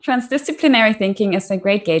Transdisciplinary thinking is a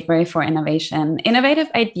great gateway for innovation. Innovative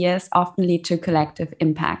ideas often lead to collective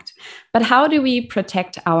impact. But how do we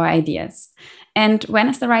protect our ideas? And when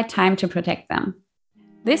is the right time to protect them?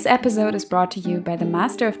 This episode is brought to you by the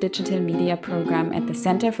Master of Digital Media program at the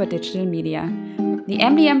Center for Digital Media. The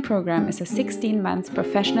MDM program is a 16-month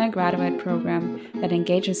professional graduate program that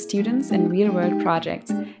engages students in real-world projects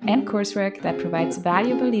and coursework that provides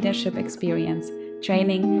valuable leadership experience,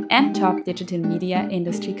 training, and top digital media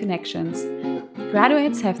industry connections.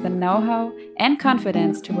 Graduates have the know-how and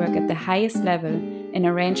confidence to work at the highest level in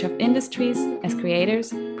a range of industries as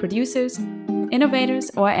creators, producers,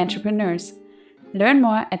 innovators, or entrepreneurs. Learn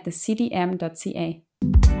more at thecdm.ca.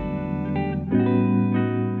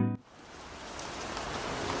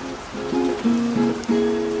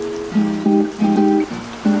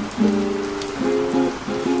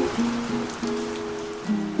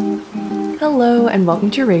 Hello and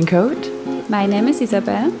welcome to Raincoat. My name is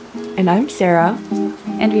Isabel. And I'm Sarah.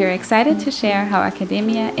 And we are excited to share how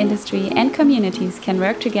academia, industry, and communities can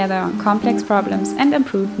work together on complex problems and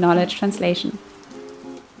improve knowledge translation.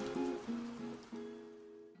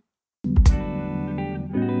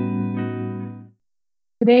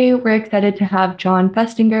 Today, we're excited to have John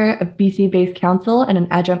Festinger, a BC-based counsel and an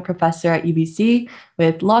adjunct professor at UBC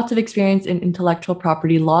with lots of experience in intellectual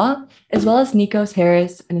property law, as well as Nikos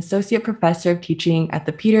Harris, an associate professor of teaching at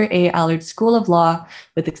the Peter A. Allard School of Law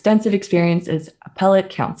with extensive experience as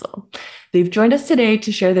appellate counsel. They've joined us today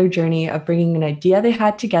to share their journey of bringing an idea they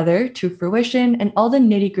had together to fruition and all the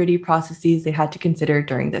nitty-gritty processes they had to consider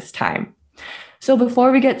during this time. So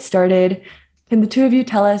before we get started, can the two of you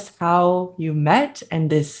tell us how you met and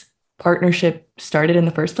this partnership started in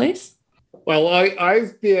the first place? Well,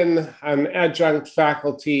 I've been an adjunct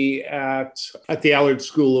faculty at the Allard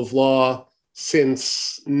School of Law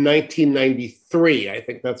since 1993. I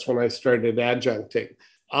think that's when I started adjuncting.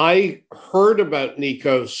 I heard about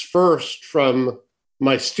Nikos first from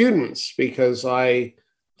my students because I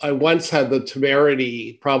once had the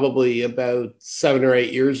temerity, probably about 7 or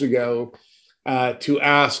 8 years ago, to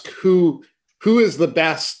ask who is the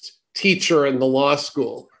best teacher in the law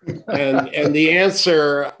school? And the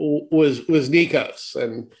answer was Nikos.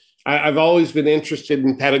 And I've always been interested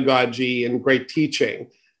in pedagogy and great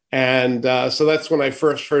teaching. And so that's when I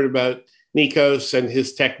first heard about Nikos and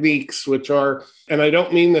his techniques, which are, and I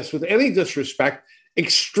don't mean this with any disrespect,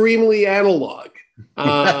 extremely analog.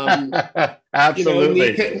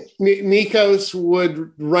 Absolutely. Nikos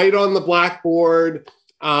would write on the blackboard,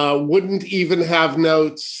 wouldn't even have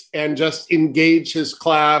notes and just engage his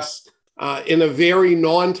class in a very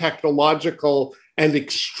non-technological and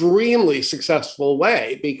extremely successful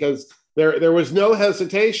way, because there was no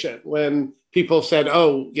hesitation when people said,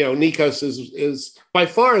 Nikos is by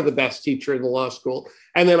far the best teacher in the law school.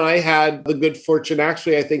 And then I had the good fortune,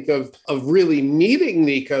 actually, I think, of really meeting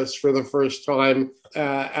Nikos for the first time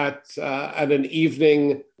at an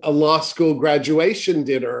evening, a law school graduation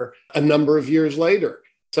dinner a number of years later.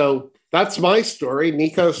 So that's my story.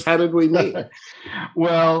 Nikos, how did we meet?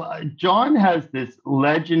 Well, John has this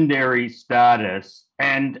legendary status,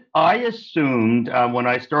 and I assumed when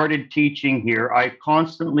I started teaching here, I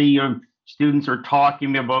constantly, students are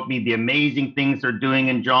talking about me, the amazing things they're doing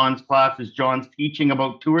in John's classes. John's teaching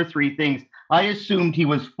about 2 or 3 things. I assumed he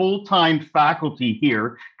was full-time faculty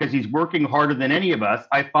here because he's working harder than any of us.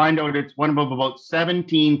 I find out it's one of about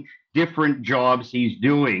 17 different jobs he's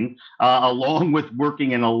doing, along with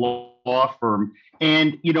working in a law firm.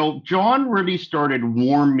 And, John really started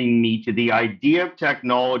warming me to the idea of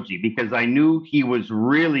technology because I knew he was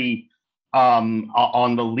really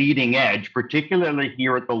on the leading edge, particularly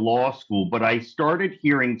here at the law school. But I started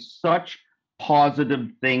hearing such positive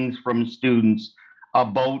things from students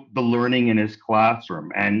about the learning in his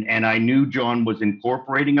classroom. And I knew John was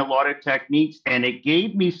incorporating a lot of techniques, and it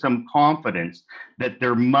gave me some confidence that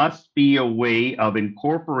there must be a way of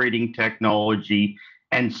incorporating technology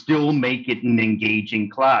and still make it an engaging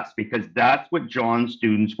class, because that's what John's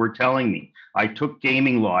students were telling me. I took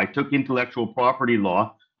gaming law, I took intellectual property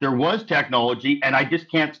law. There was technology, and I just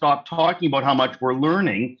can't stop talking about how much we're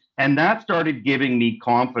learning. And that started giving me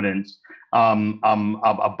confidence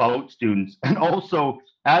about students. And also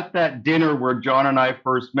at that dinner where John and I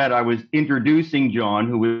first met, I was introducing John,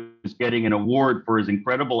 who was getting an award for his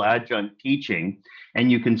incredible adjunct teaching. And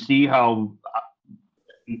you can see how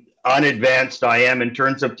unadvanced I am in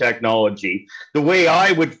terms of technology. The way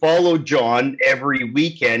I would follow John every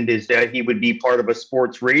weekend is that he would be part of a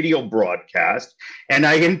sports radio broadcast. And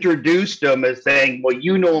I introduced him as saying, well,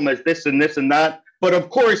 you know him as this and this and that. But of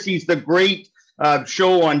course, he's the great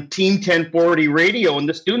show on Team 1040 radio, and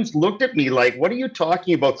the students looked at me like, what are you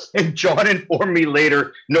talking about? And John informed me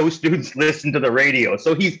later, no students listen to the radio.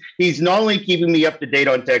 So he's not only keeping me up to date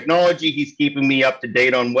on technology, he's keeping me up to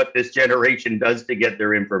date on what this generation does to get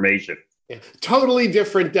their information. Yeah. Totally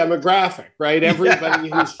different demographic, right? Everybody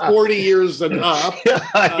who's 40 years and up,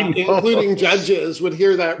 including judges, would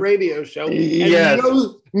hear that radio show. And yes.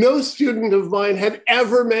 No student of mine had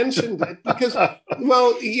ever mentioned it because,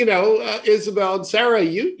 well, Isabel and Sarah,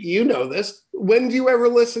 you know this. When do you ever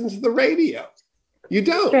listen to the radio? You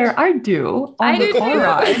don't. Fair, I do. On the car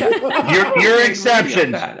ride. You're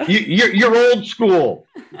exceptions. You're old school.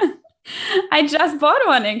 I just bought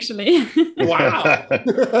one, actually.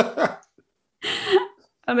 Wow.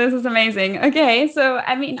 Oh, this is amazing. Okay, so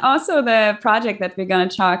also the project that we're going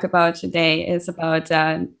to talk about today is about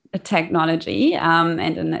a technology and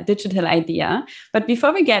a digital idea. But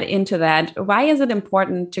before we get into that, why is it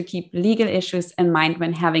important to keep legal issues in mind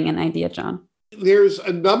when having an idea, John? There's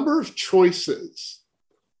a number of choices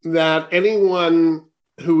that anyone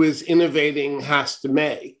who is innovating has to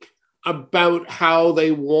make about how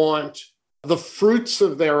they want the fruits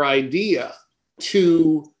of their idea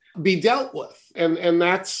to be dealt with. And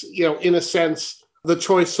that's, in a sense, the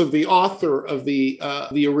choice of the author of the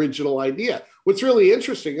original idea. What's really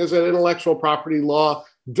interesting is that intellectual property law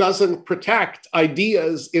doesn't protect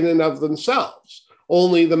ideas in and of themselves,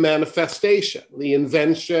 only the manifestation, the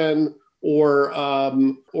invention, or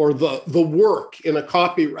the work in a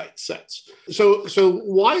copyright sense. So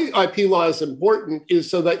why IP law is important is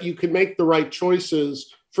so that you can make the right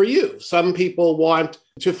choices for you. Some people want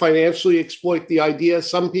to financially exploit the idea.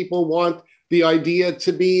 Some people want the idea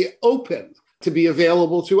to be open, to be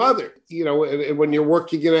available to others. And when you're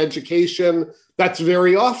working in education, that's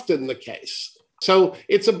very often the case. So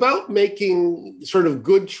it's about making sort of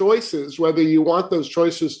good choices, whether you want those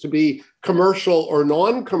choices to be commercial or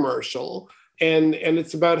non-commercial. And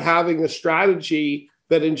it's about having a strategy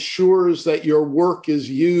that ensures that your work is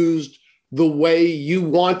used the way you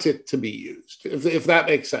want it to be used, if that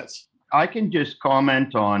makes sense. I can just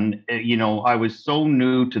comment on, I was so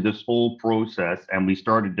new to this whole process and we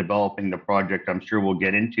started developing the project I'm sure we'll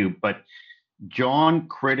get into, but John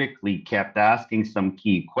critically kept asking some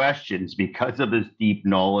key questions because of his deep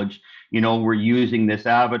knowledge. We're using this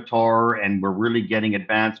avatar and we're really getting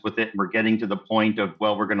advanced with it. And we're getting to the point of,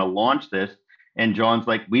 we're going to launch this. And John's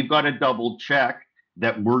like, we've got to double check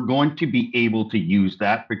that we're going to be able to use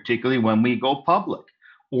that, particularly when we go public.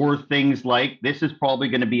 Or things like, this is probably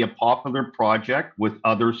going to be a popular project with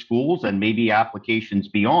other schools and maybe applications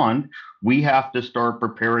beyond. We have to start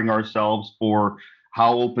preparing ourselves for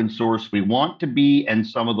how open source we want to be and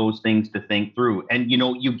some of those things to think through. And,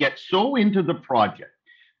 you get so into the project.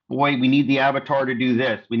 Boy, we need the avatar to do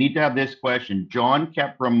this. We need to have this question. John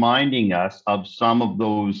kept reminding us of some of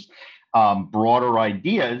those broader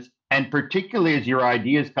ideas. And particularly as your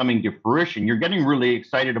idea is coming to fruition, you're getting really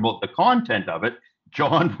excited about the content of it.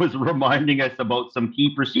 John was reminding us about some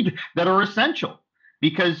key procedures that are essential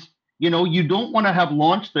because, you don't want to have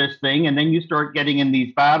launched this thing and then you start getting in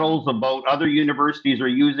these battles about other universities are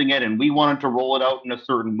using it and we wanted to roll it out in a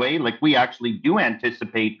certain way. Like we actually do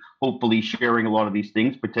anticipate hopefully sharing a lot of these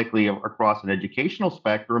things, particularly across an educational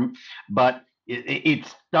spectrum, but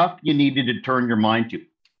it's stuff you needed to turn your mind to.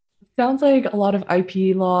 Sounds like a lot of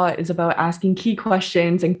IP law is about asking key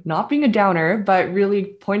questions and not being a downer, but really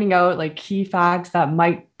pointing out like key facts that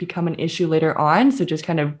might become an issue later on. So just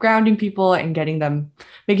kind of grounding people and getting them,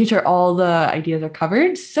 making sure all the ideas are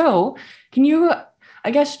covered. So can you,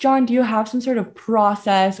 John, do you have some sort of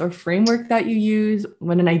process or framework that you use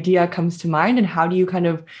when an idea comes to mind? And how do you kind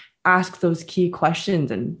of ask those key questions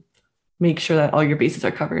and make sure that all your bases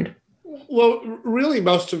are covered? Well, really,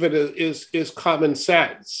 most of it is common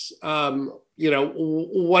sense.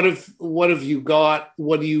 What have you got?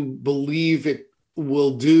 What do you believe it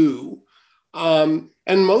will do? And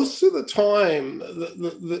most of the time,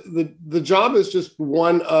 the job is just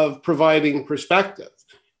one of providing perspective,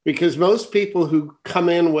 because most people who come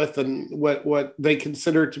in with what they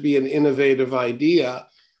consider to be an innovative idea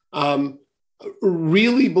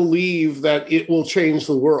really believe that it will change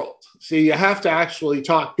the world. So you have to actually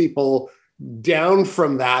talk people down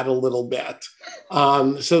from that a little bit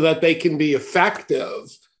so that they can be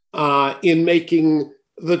effective in making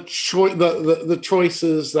the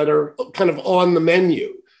choices that are kind of on the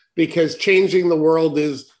menu, because changing the world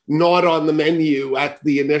is not on the menu at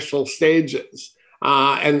the initial stages.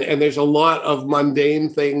 And there's a lot of mundane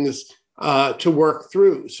things to work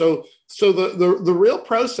through. So the real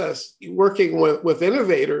process working with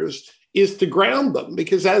innovators is to ground them,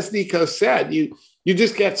 because as Nico said, you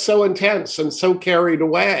just get so intense and so carried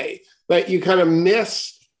away that you kind of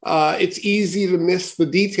miss. It's easy to miss the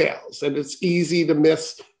details, and it's easy to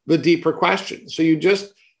miss the deeper questions. So you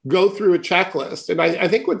just go through a checklist. And I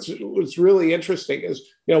think what's really interesting is,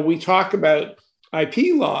 we talk about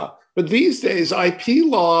IP law, but these days IP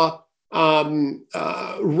law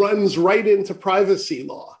runs right into privacy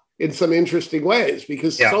law in some interesting ways,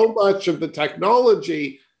 because so much of the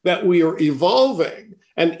technology that we are evolving,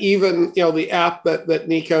 and even the app that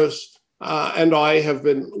Nikos and I have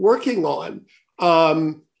been working on,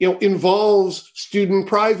 involves student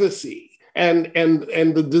privacy, and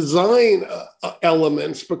the design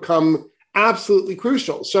elements become absolutely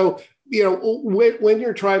crucial. So when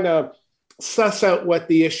you're trying to suss out what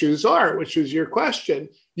the issues are, which was your question,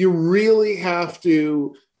 you really have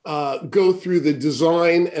to go through the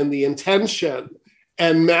design and the intention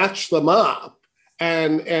and match them up,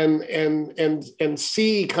 and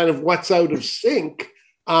see kind of what's out of sync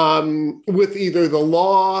with either the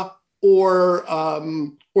law or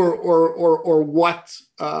what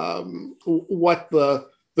the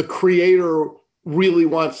creator really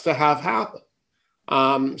wants to have happen.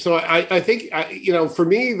 So I think for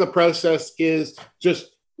me, the process is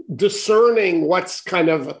just discerning what's kind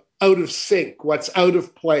of out of sync, what's out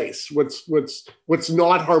of place, what's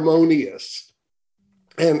not harmonious,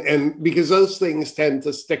 and because those things tend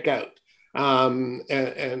to stick out, and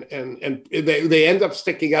they end up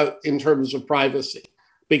sticking out in terms of privacy,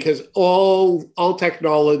 because all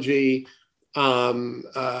technology,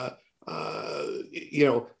 the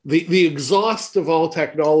exhaust of all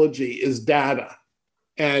technology is data,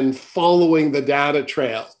 and following the data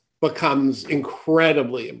trail becomes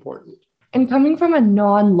incredibly important. And coming from a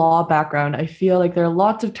non-law background, I feel like there are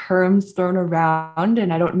lots of terms thrown around,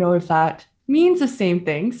 and I don't know if that means the same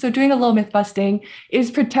thing. So doing a little myth busting,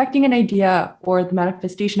 is protecting an idea or the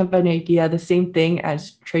manifestation of an idea the same thing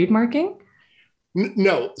as trademarking?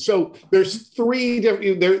 No. So there's three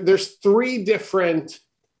different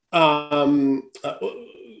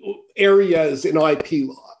areas in IP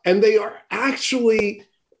law, and they are actually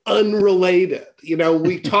unrelated.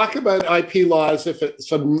 We talk about IP law as if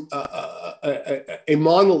it's a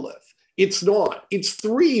monolith. It's not. It's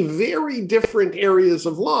three very different areas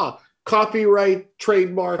of law: copyright,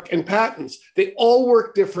 trademark, and patents. They all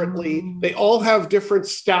work differently. They all have different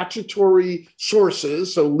statutory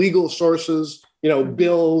sources, so legal sources,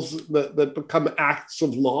 bills that become acts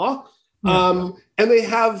of law, and they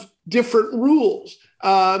have different rules.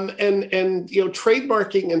 And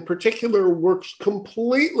trademarking in particular works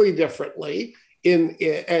completely differently,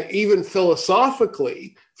 even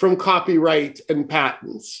philosophically, from copyright and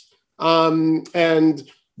patents. And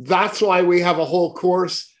that's why we have a whole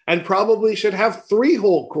course, and probably should have 3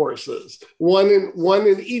 whole courses, one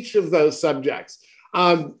in each of those subjects.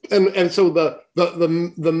 And so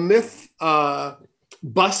the myth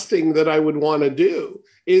busting that I would want to do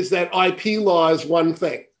is that IP law is one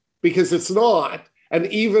thing, because it's not. And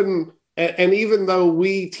even though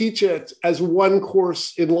we teach it as one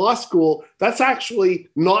course in law school, that's actually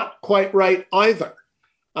not quite right either.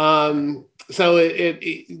 So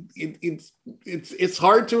it's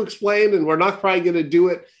hard to explain, and we're not probably going to do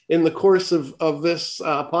it in the course of this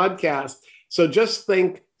podcast. So just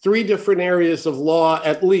think 3 different areas of law,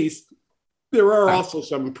 at least. There are also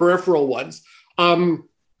some peripheral ones,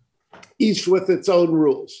 each with its own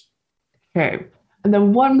rules. Okay. And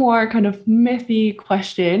then one more kind of mythy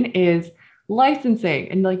question is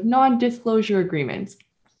licensing and non-disclosure agreements.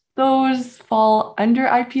 Those fall under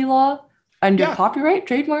IP law, under copyright,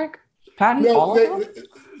 trademark, patent, all of them?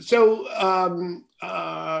 So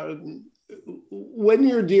when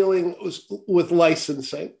you're dealing with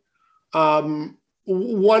licensing,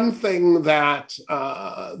 one thing that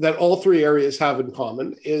all 3 areas have in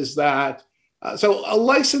common is that so a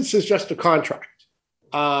license is just a contract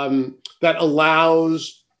that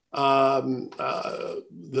allows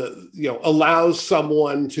allows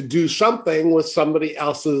someone to do something with somebody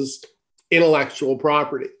else's intellectual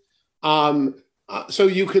property. So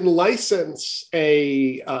you can license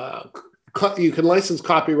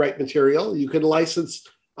copyright material. You can license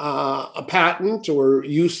a patent or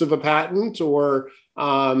use of a patent, or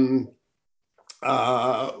kind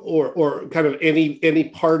of any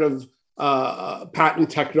part of patent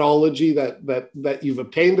technology that you've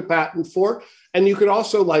obtained a patent for. And you could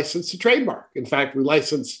also license a trademark. In fact, we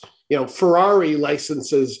license, Ferrari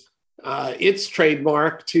licenses its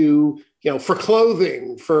trademark to, for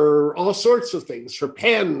clothing, for all sorts of things, for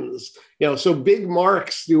pens, so big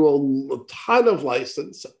marks do a ton of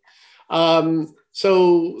licensing. And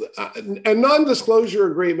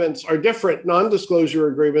non-disclosure agreements are different. Non-disclosure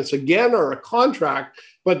agreements, again, are a contract,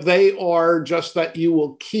 but they are just that you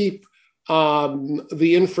will keep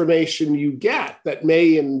the information you get that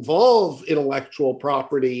may involve intellectual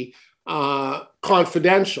property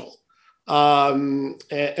confidential. And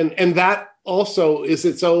that also is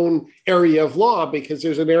its own area of law, because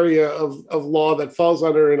there's an area of law that falls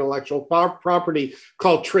under intellectual property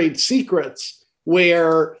called trade secrets,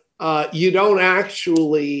 where you don't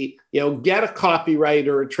actually, get a copyright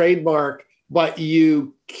or a trademark, but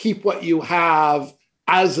you keep what you have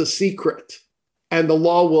as a secret, and the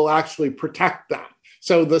law will actually protect that.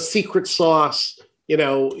 So the secret sauce,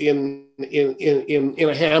 in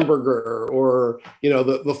a hamburger, or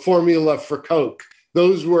the formula for Coke.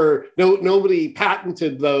 Those were nobody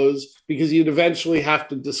patented those, because you'd eventually have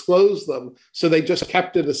to disclose them. So they just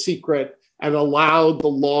kept it a secret and allowed the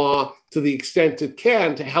law, to the extent it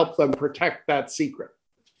can, to help them protect that secret.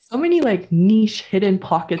 So many niche hidden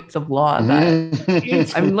pockets of law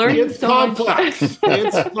that I'm learning so complex. much.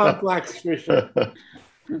 It's complex for sure.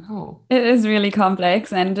 Oh. It is really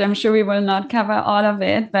complex, and I'm sure we will not cover all of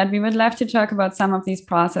it, but we would love to talk about some of these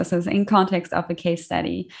processes in context of a case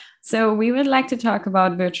study. So we would like to talk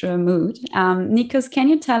about Virtual Moot. Nikos, can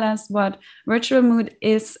you tell us what Virtual Moot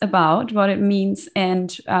is about, what it means,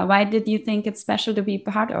 and why did you think it's special to be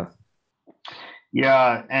part of?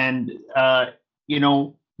 Yeah, and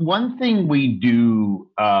one thing we do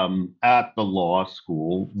at the law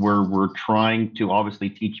school, where we're trying to obviously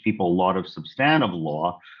teach people a lot of substantive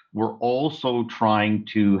law, we're also trying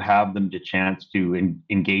to have them the chance to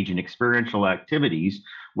engage in experiential activities.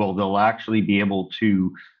 Well, they'll actually be able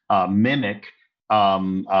to mimic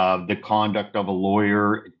the conduct of a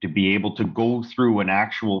lawyer, to be able to go through an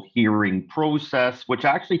actual hearing process, which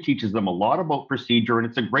actually teaches them a lot about procedure. And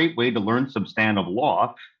it's a great way to learn substantive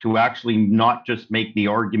law, to actually not just make the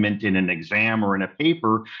argument in an exam or in a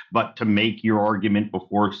paper, but to make your argument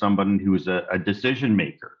before someone who's a decision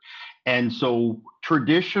maker. And so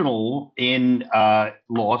traditional in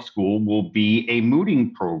law school will be a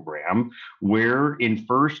mooting program, where in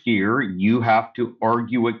first year you have to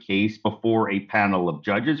argue a case before a panel of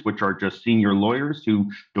judges, which are just senior lawyers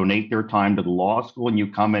who donate their time to the law school. And you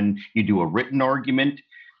come and you do a written argument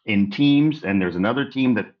in teams, and there's another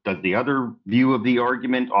team that does the other view of the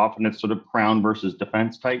argument. Often it's sort of Crown versus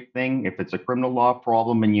defense type thing, if it's a criminal law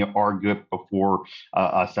problem, and you argue it before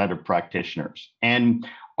a set of practitioners. And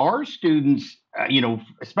our students,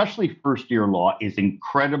 especially first year law, is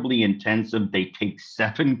incredibly intensive. They take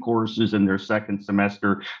 7 courses in their second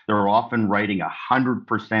semester. They're often writing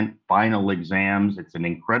 100% final exams. It's an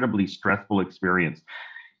incredibly stressful experience.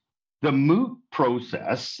 The moot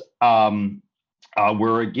process,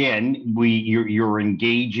 where again you're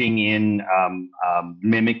engaging in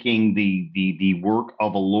mimicking the work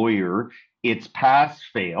of a lawyer. It's pass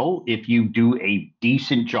fail. If you do a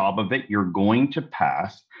decent job of it, you're going to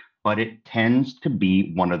pass, but it tends to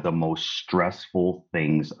be one of the most stressful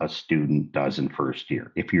things a student does in first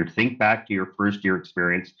year. If you think back to your first year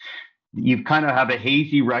experience, you kind of have a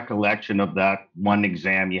hazy recollection of that one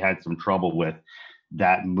exam you had some trouble with.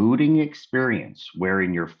 That mooting experience, where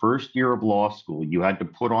in your first year of law school, you had to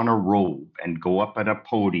put on a robe and go up at a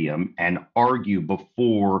podium and argue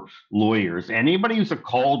before lawyers. Anybody who's a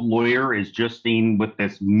called lawyer is just seen with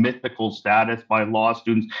this mythical status by law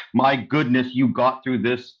students. My goodness, you got through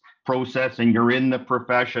this process and you're in the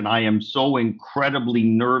profession. I am so incredibly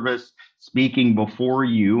nervous speaking before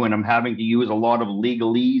you, and I'm having to use a lot of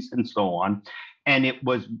legalese and so on. And it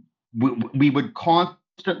was, we would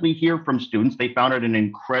constantly hear from students. They found it an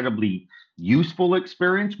incredibly useful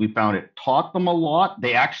experience. We found it taught them a lot.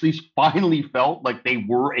 They actually finally felt like they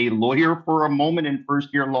were a lawyer for a moment in first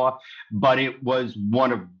year law, but it was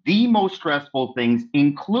one of the most stressful things,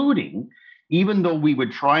 including, even though we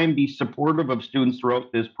would try and be supportive of students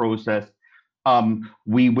throughout this process,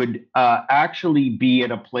 we would actually be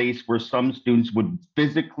at a place where some students would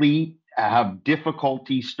physically have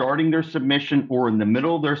difficulty starting their submission, or in the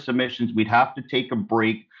middle of their submissions, we'd have to take a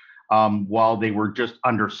break while they were just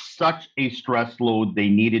under such a stress load, they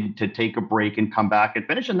needed to take a break and come back and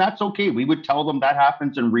finish. And that's okay. We would tell them that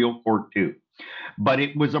happens in real court too. But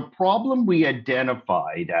it was a problem we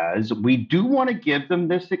identified as we do want to give them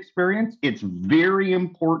this experience. It's very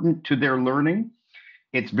important to their learning.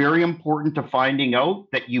 It's very important to finding out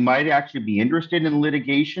that you might actually be interested in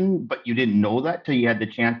litigation, but you didn't know that till you had the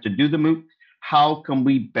chance to do the moot. How can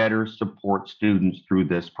we better support students through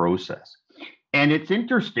this process? And it's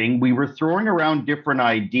interesting, we were throwing around different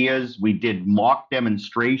ideas. We did mock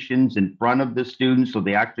demonstrations in front of the students, so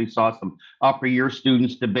they actually saw some upper year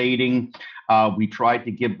students debating. We tried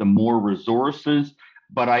to give them more resources,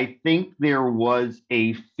 but I think there was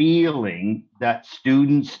a feeling that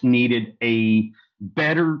students needed a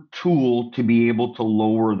better tool to be able to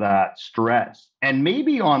lower that stress. And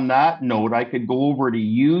maybe on that note, I could go over to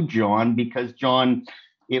you, John, because John,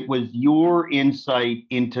 it was your insight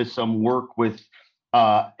into some work with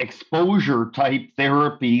exposure type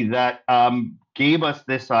therapy that gave us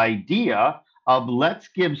this idea of let's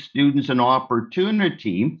give students an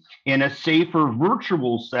opportunity in a safer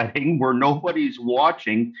virtual setting where nobody's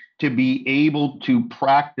watching to be able to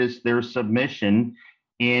practice their submission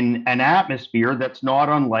in an atmosphere that's not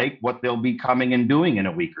unlike what they'll be coming and doing in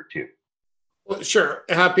a week or two. Well, sure.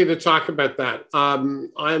 Happy to talk about that.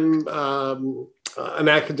 I'm an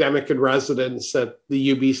academic in residence at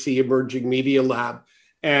the UBC Emerging Media Lab.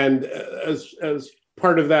 And as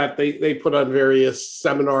part of that, they put on various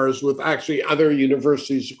seminars with actually other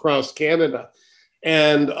universities across Canada.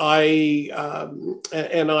 And I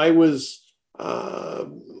was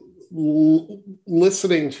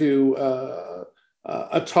listening to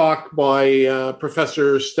a talk by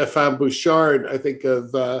Professor Stéphane Bouchard, I think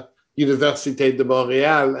of Université de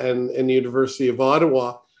Montréal and the University of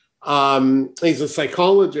Ottawa. He's a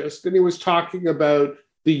psychologist, and he was talking about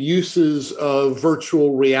the uses of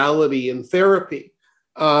virtual reality in therapy.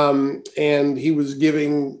 And he was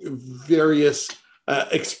giving various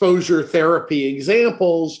exposure therapy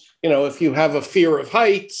examples. You know, if you have a fear of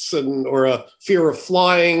heights or a fear of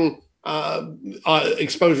flying,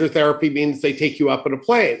 exposure therapy means they take you up in a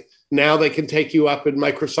plane. Now they can take you up in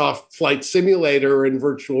Microsoft Flight Simulator and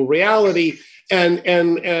virtual reality.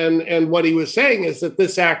 And what he was saying is that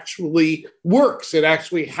this actually works. It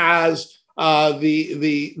actually has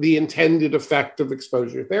the intended effect of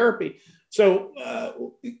exposure therapy. So,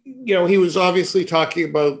 he was obviously talking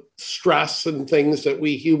about stress and things that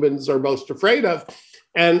we humans are most afraid of.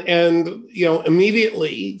 And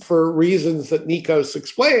immediately, for reasons that Nikos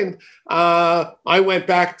explained, I went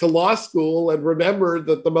back to law school and remembered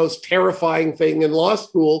that the most terrifying thing in law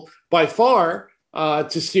school by far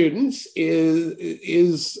to students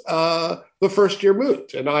is the first year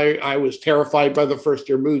moot. And I was terrified by the first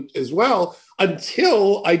year moot as well,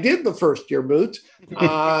 until I did the first year moot in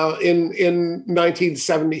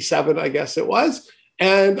 1977, I guess it was.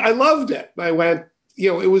 And I loved it. I went,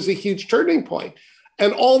 it was a huge turning point.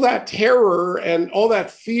 And all that terror and all that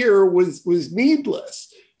fear was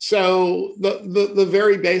needless. So the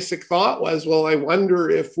very basic thought was, well, I wonder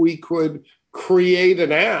if we could create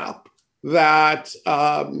an app that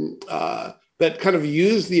that kind of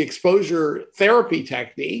used the exposure therapy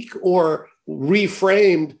technique, or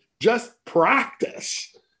reframed just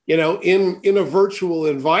practice, in a virtual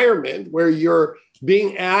environment where you're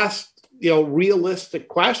being asked, realistic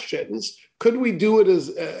questions. Could we do it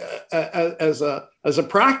as a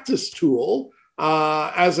practice tool, in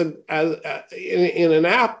an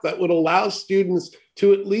app that would allow students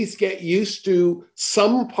to at least get used to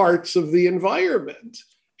some parts of the environment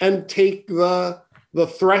and take the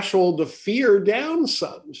threshold of fear down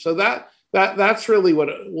some? So that's really what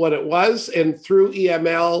it was. And through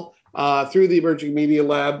EML, through the Emerging Media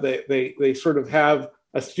Lab, they sort of have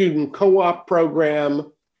a student co-op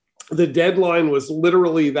program. The deadline was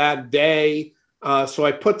literally that day. So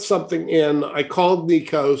I put something in. I called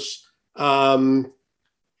Nikos or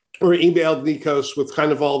emailed Nikos with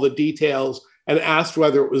kind of all the details and asked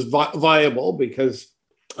whether it was viable, because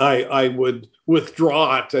I would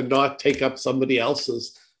withdraw it and not take up somebody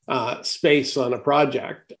else's space on a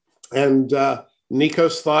project. And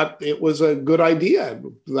Nikos thought it was a good idea.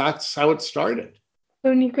 That's how it started.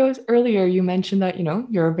 So Nikos, earlier you mentioned that,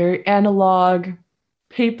 you're a very analog,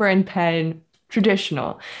 paper and pen,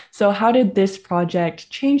 traditional. So how did this project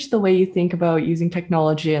change the way you think about using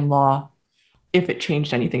technology in law, if it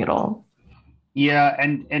changed anything at all? Yeah,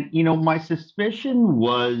 and my suspicion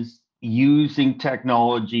was using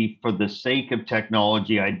technology for the sake of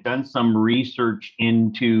technology. I'd done some research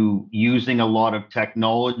into using a lot of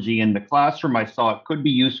technology in the classroom. I saw it could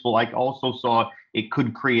be useful. I also saw it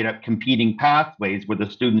could create up competing pathways where the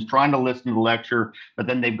students trying to listen to the lecture, but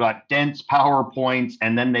then they've got dense PowerPoints,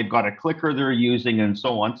 and then they've got a clicker they're using, and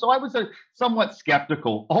so on. So I was somewhat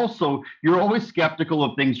skeptical. Also, you're always skeptical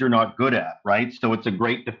of things you're not good at, right? So it's a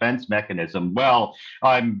great defense mechanism. Well,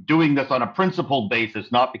 I'm doing this on a principled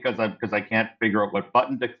basis, not because I can't figure out what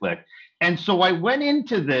button to click. And so I went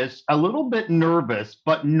into this a little bit nervous,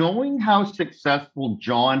 but knowing how successful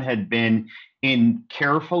John had been in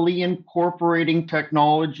carefully incorporating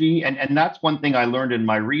technology. And that's one thing I learned in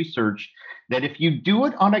my research, that if you do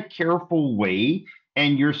it on a careful way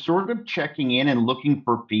and you're sort of checking in and looking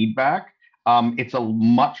for feedback, it's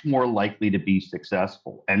much more likely to be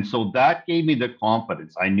successful. And so that gave me the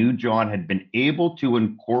confidence. I knew John had been able to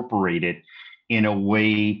incorporate it in a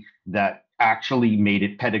way that actually made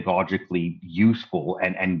it pedagogically useful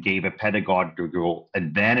and gave a pedagogical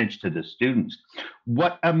advantage to the students.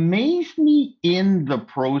 What amazed me in the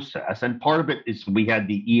process, and part of it is we had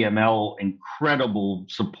the EML incredible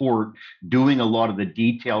support doing a lot of the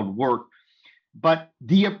detailed work, but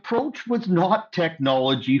the approach was not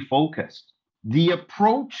technology focused. The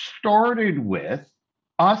approach started with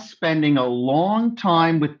us spending a long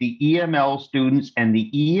time with the EML students and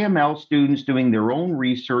the EML students doing their own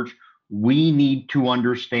research. We need to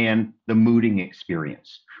understand the mooting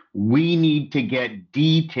experience. We need to get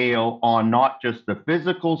detail on not just the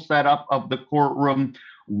physical setup of the courtroom,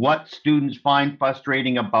 what students find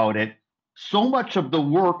frustrating about it. So much of the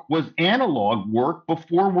work was analog work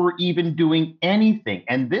before we're even doing anything.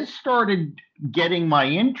 And this started getting my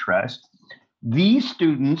interest. These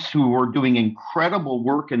students who are doing incredible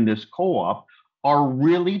work in this co-op are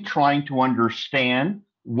really trying to understand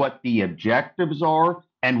what the objectives are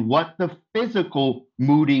and what the physical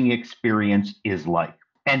mooting experience is like.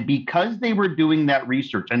 And because they were doing that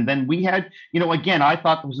research, and then we had, again, I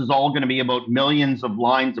thought this was all going to be about millions of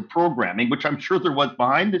lines of programming, which I'm sure there was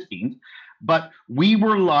behind the scenes. But we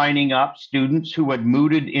were lining up students who had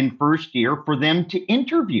mooted in first year for them to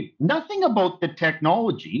interview. Nothing about the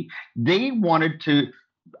technology. They wanted to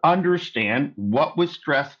understand what was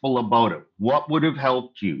stressful about it, what would have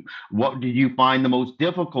helped you, what did you find the most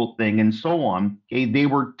difficult thing, and so on. Okay, they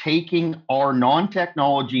were taking our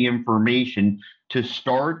non-technology information to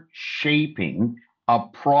start shaping a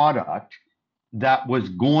product that was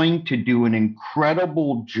going to do an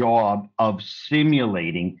incredible job of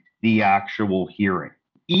simulating the actual hearing.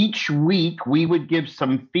 Each week, we would give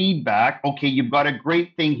some feedback. Okay, you've got a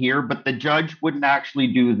great thing here, but the judge wouldn't actually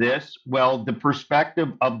do this. Well, the perspective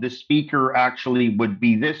of the speaker actually would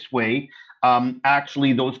be this way.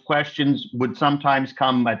 Actually, those questions would sometimes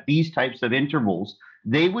come at these types of intervals.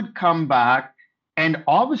 They would come back and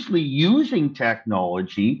obviously using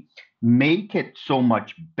technology, make it so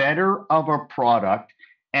much better of a product.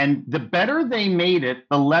 And the better they made it,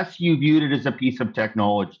 the less you viewed it as a piece of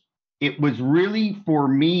technology. It was really, for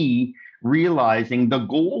me, realizing the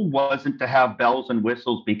goal wasn't to have bells and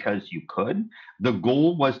whistles because you could. The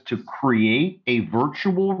goal was to create a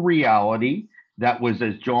virtual reality that was,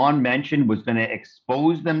 as John mentioned, was going to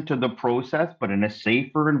expose them to the process, but in a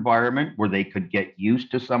safer environment where they could get used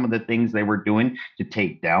to some of the things they were doing to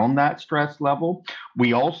take down that stress level.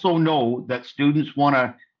 We also know that students want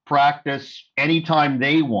to practice anytime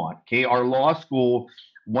they want. Okay, our law school,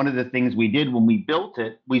 one of the things we did when we built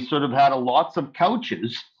it, we sort of had lots of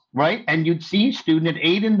couches, right? And you'd see a student at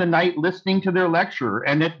 8 p.m. listening to their lecturer,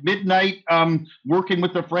 and at midnight working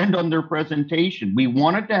with a friend on their presentation. We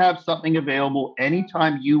wanted to have something available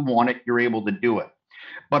anytime you want it, you're able to do it.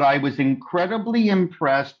 But I was incredibly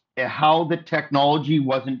impressed at how the technology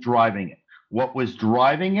wasn't driving it. What was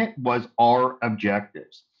driving it was our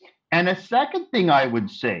objectives. And a second thing I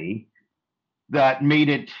would say that made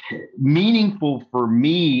it meaningful for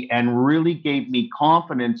me and really gave me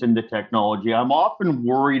confidence in the technology. I'm often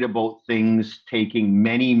worried about things taking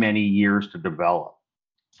many, many years to develop.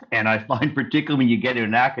 And I find particularly when you get to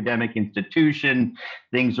an academic institution,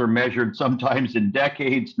 things are measured sometimes in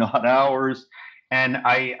decades, not hours. And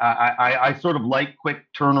I sort of like quick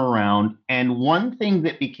turnaround. And one thing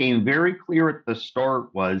that became very clear at the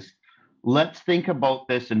start was, let's think about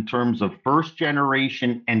this in terms of first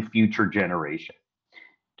generation and future generation.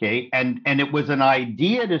 Okay. And it was an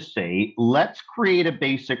idea to say, let's create a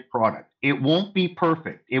basic product. It won't be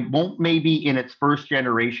perfect. It won't maybe in its first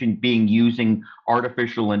generation being using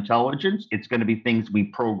artificial intelligence. It's going to be things we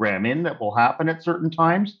program in that will happen at certain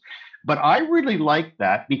times. But I really like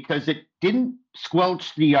that because it didn't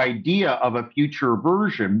squelch the idea of a future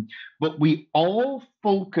version, but we all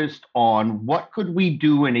focused on what could we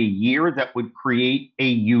do in a year that would create a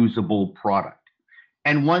usable product.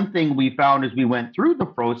 And one thing we found as we went through the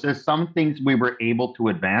process, some things we were able to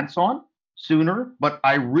advance on sooner, but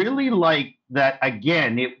I really like that,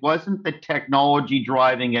 again, it wasn't the technology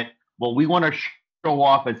driving it. Well, we want to show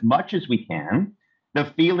off as much as we can. The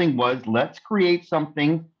feeling was, let's create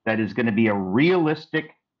something that is going to be a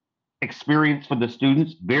realistic experience for the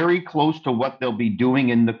students, very close to what they'll be doing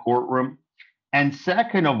in the courtroom. And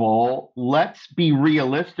second of all, let's be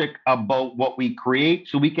realistic about what we create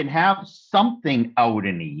so we can have something out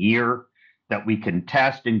in a year that we can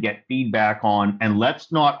test and get feedback on. And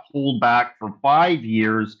let's not hold back for 5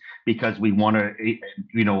 years because we want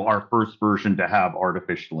to, our first version to have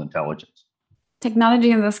artificial intelligence. Technology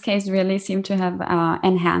in this case really seemed to have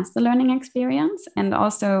enhanced the learning experience, and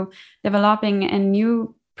also developing a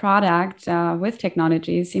new product with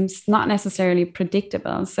technology seems not necessarily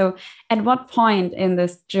predictable. So, at what point in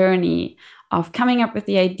this journey of coming up with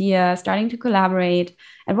the idea, starting to collaborate,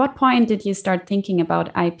 at what point did you start thinking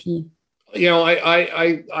about IP?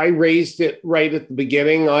 I raised it right at the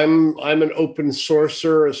beginning. I'm an open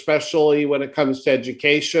sourcer, especially when it comes to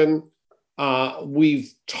education. We've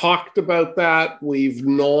talked about that. We've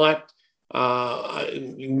not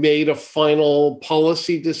made a final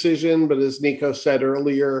policy decision, but as Nico said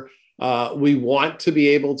earlier, we want to be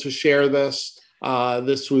able to share this.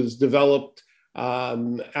 This was developed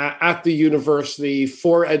at the university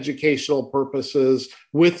for educational purposes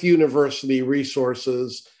with university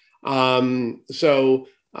resources. I've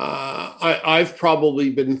probably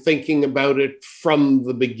been thinking about it from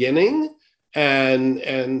the beginning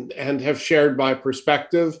and have shared my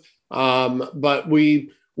perspective. But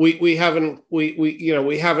we haven't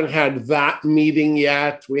had that meeting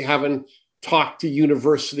yet. We haven't talked to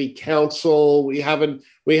university council. We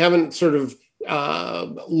haven't sort of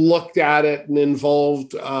looked at it and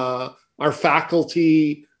involved our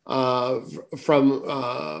faculty from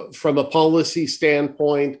a policy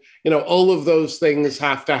standpoint. All of those things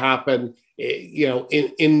have to happen,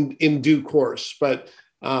 in due course. But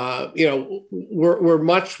we're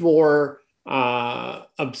much more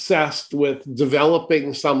obsessed with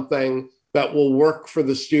developing something that will work for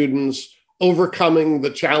the students, overcoming the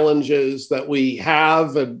challenges that we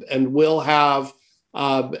have and will have,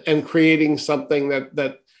 and creating something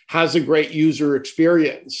that has a great user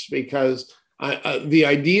experience, because the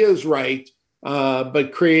idea is right,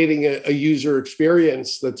 but creating a user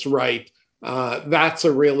experience that's right, that's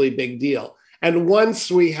a really big deal. And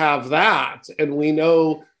once we have that, and we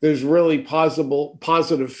know there's really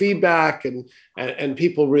positive feedback and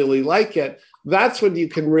people really like it, that's when you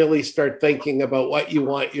can really start thinking about what you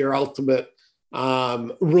want your ultimate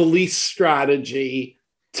release strategy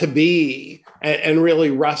to be, and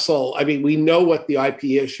really wrestle. I mean, we know what the IP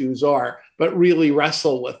issues are, but really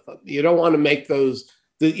wrestle with them. You don't want to make those,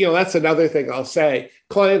 that's another thing I'll say.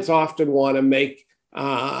 Clients often want to make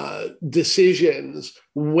decisions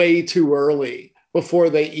way too early before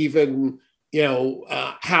they even,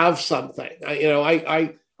 have something.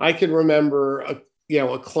 I can remember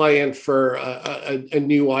a client for a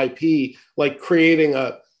new IP, like creating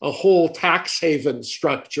a whole tax haven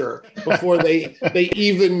structure before they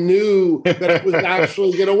even knew that it was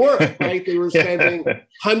actually going to work, right? They were spending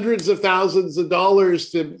hundreds of thousands of dollars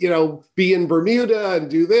to, be in Bermuda and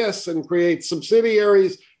do this and create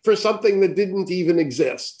subsidiaries for something that didn't even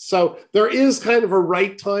exist. So there is kind of a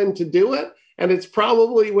right time to do it. And it's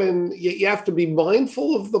probably when you have to be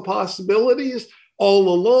mindful of the possibilities all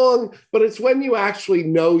along, but it's when you actually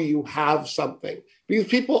know you have something, because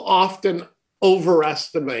people often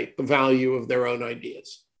overestimate the value of their own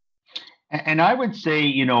ideas. And I would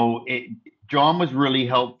say, John was really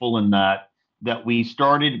helpful in that we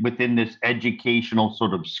started within this educational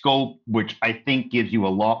sort of scope, which I think gives you a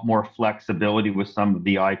lot more flexibility with some of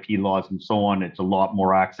the IP laws and so on. It's a lot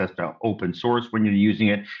more access to open source when you're using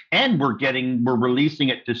it. And we're releasing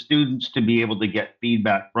it to students to be able to get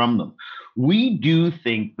feedback from them. We do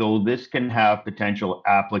think, though, this can have potential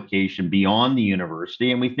application beyond the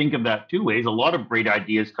university. And we think of that two ways. A lot of great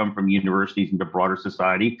ideas come from universities into broader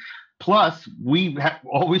society. Plus, we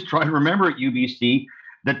always try to remember at UBC,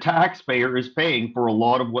 the taxpayer is paying for a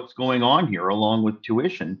lot of what's going on here, along with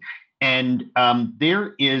tuition. And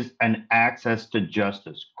there is an access to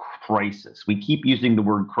justice crisis. We keep using the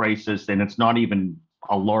word crisis, and it's not even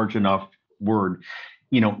a large enough word.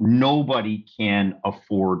 Nobody can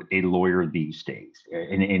afford a lawyer these days.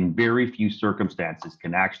 In very few circumstances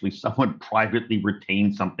can actually someone privately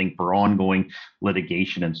retain something for ongoing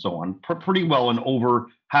litigation and so on. Pretty well in over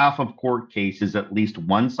half of court cases, at least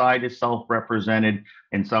one side is self-represented,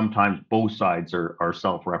 and sometimes both sides are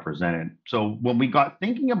self-represented. So when we got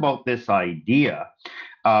thinking about this idea,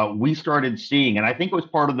 we started seeing, and I think it was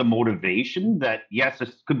part of the motivation that, yes,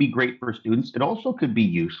 this could be great for students. It also could be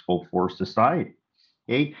useful for society.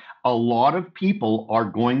 Okay? A lot of people are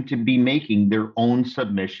going to be making their own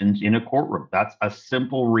submissions in a courtroom. That's a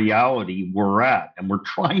simple reality we're at. And we're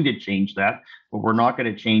trying to change that, but we're not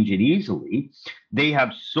going to change it easily. They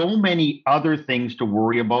have so many other things to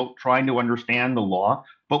worry about trying to understand the law,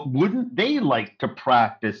 but wouldn't they like to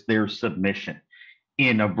practice their submission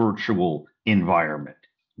in a virtual environment?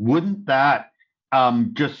 Wouldn't that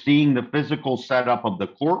just seeing the physical setup of the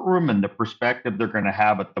courtroom and the perspective they're going to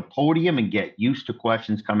have at the podium and get used to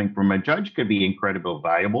questions coming from a judge could be incredibly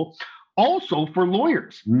valuable. Also for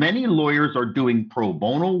lawyers, many lawyers are doing pro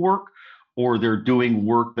bono work or they're doing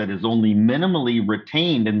work that is only minimally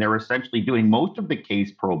retained and they're essentially doing most of the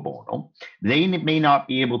case pro bono, they may not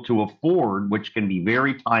be able to afford, which can be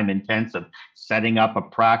very time intensive, setting up a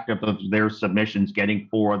practice of their submissions, getting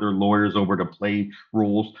 4 other lawyers over to play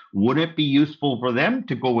roles. Would it be useful for them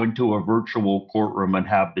to go into a virtual courtroom and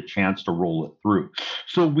have the chance to roll it through?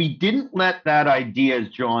 So we didn't let that idea, as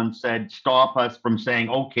John said, stop us from saying,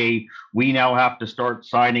 okay, we now have to start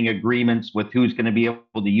signing agreements with who's going to be able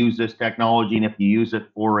to use this technology. And if you use it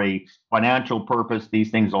for a financial purpose, these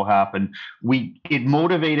things will happen. It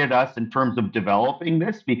motivated us in terms of developing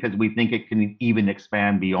this because we think it can even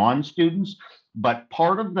expand beyond students. But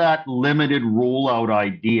part of that limited rollout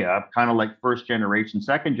idea, kind of like first generation,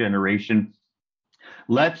 second generation,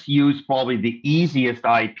 let's use probably the easiest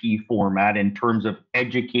IP format in terms of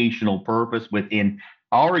educational purpose within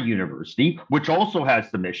our university, which also has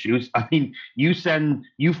some issues. I mean, you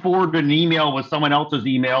forward an email with someone else's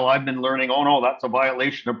email. I've been learning, oh no, that's a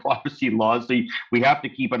violation of privacy laws. So we have to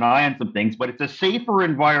keep an eye on some things, but it's a safer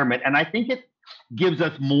environment. And I think it gives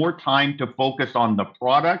us more time to focus on the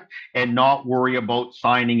product and not worry about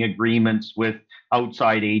signing agreements with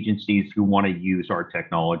outside agencies who want to use our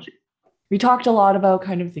technology. We talked a lot about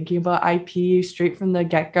kind of thinking about IP straight from the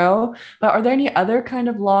get-go, but are there any other kind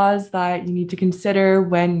of laws that you need to consider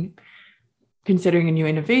when considering a new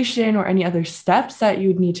innovation, or any other steps that you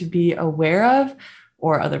would need to be aware of,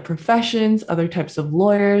 or other professions, other types of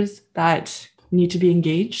lawyers that need to be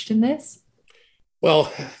engaged in this?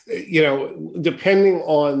 Well, depending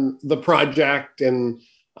on the project and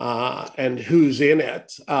who's in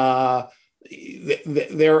it,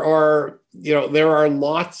 there are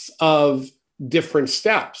lots of different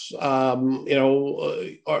steps. Do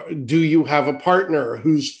you have a partner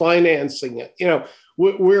who's financing it?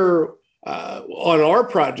 We're on our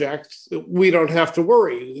project, we don't have to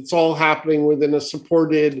worry. It's all happening within a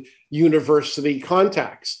supported university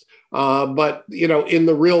context. But in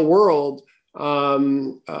the real world,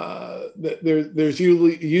 there's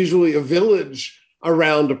usually a village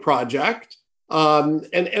around a project. And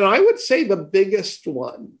I would say the biggest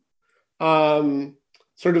one,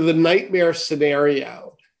 sort of the nightmare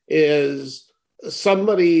scenario, is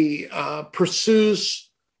somebody pursues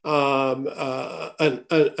an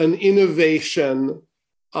innovation,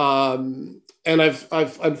 and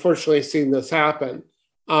I've unfortunately seen this happen,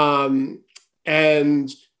 and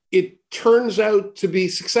it turns out to be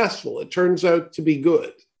successful. It turns out to be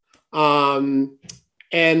good, and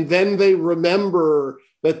then they remember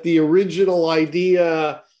that the original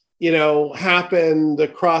idea, happened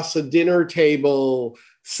across a dinner table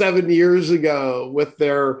 7 years ago with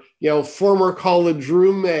their, former college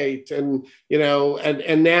roommate, and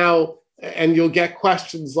now you'll get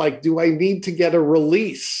questions like, do I need to get a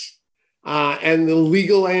release? And the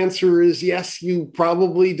legal answer is yes, you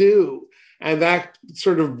probably do. And that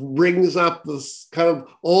sort of brings up this kind of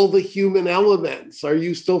all the human elements. Are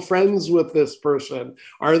you still friends with this person?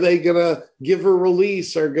 Are they going to give a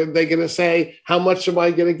release? Are they going to say, how much am I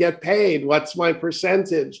going to get paid? What's my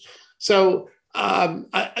percentage? So,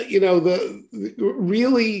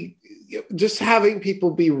 really just having people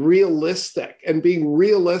be realistic and being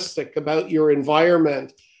realistic about your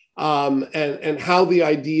environment, and how the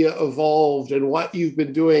idea evolved and what you've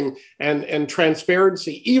been doing, and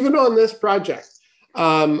transparency, even on this project.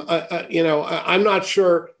 I'm not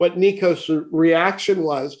sure what Nico's reaction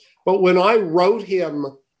was, but when I wrote him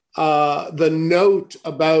the note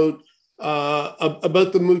about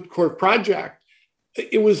the Moot Court project,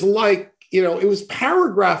 it was like, it was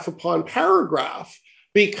paragraph upon paragraph,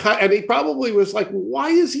 and he probably was like, why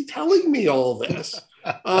is he telling me all this?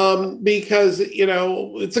 Because,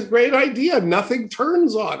 it's a great idea. Nothing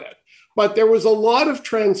turns on it. But there was a lot of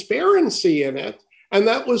transparency in it. And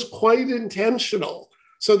that was quite intentional,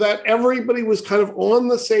 so that everybody was kind of on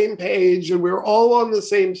the same page and we were all on the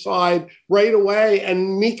same side right away.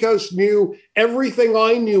 And Nikos knew everything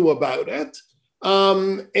I knew about it.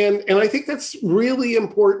 And I think that's really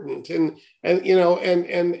important. And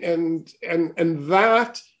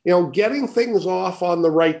that, getting things off on the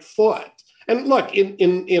right foot. And look,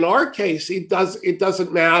 in our case, it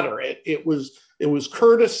doesn't matter. It was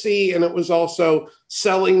courtesy, and it was also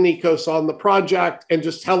selling Nikos on the project and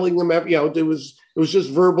just telling them, it was just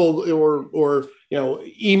verbal or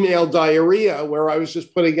email diarrhea where I was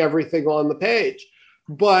just putting everything on the page.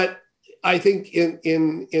 But I think in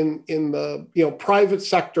the private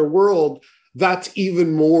sector world, that's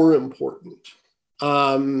even more important.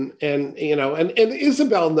 And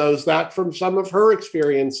Isabel knows that from some of her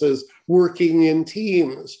experiences working in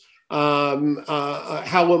teams,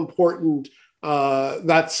 how important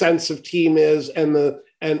that sense of team is, and the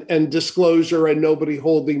and disclosure and nobody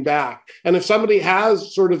holding back. And if somebody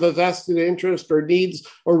has sort of a vested interest or needs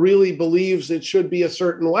or really believes it should be a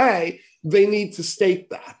certain way, they need to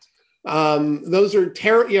state that. Those are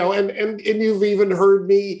and you've even heard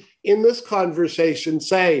me in this conversation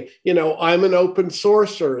say, I'm an open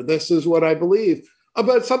sourcer. This is what I believe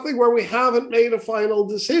about something where we haven't made a final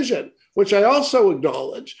decision, which I also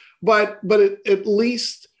acknowledge. But at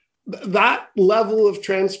least that level of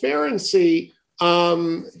transparency,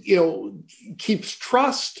 keeps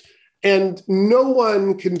trust, and no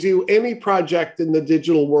one can do any project in the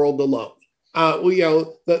digital world alone.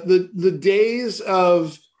 The days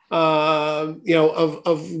of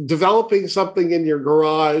developing something in your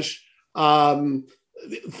garage,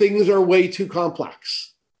 things are way too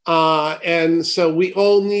complex. And so we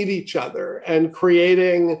all need each other, and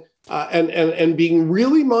creating and being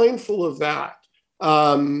really mindful of that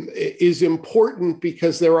is important,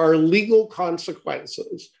 because there are legal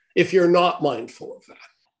consequences if you're not mindful of that.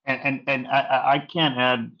 And I can't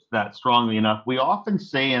add that strongly enough. We often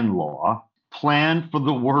say in law, plan for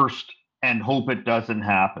the worst and hope it doesn't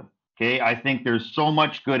happen. Okay, I think there's so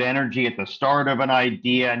much good energy at the start of an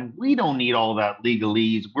idea, and we don't need all that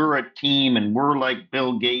legalese. We're a team, and we're like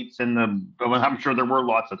Bill Gates, and I'm sure there were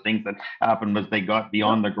lots of things that happened as they got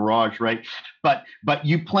beyond the garage, right? But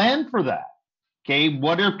you plan for that. Okay,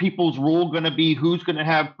 what are people's role going to be? Who's going to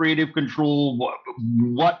have creative control?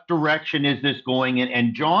 What direction is this going in?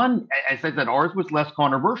 And John, as I said, ours was less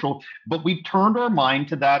controversial, but we turned our mind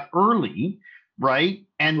to that early, right?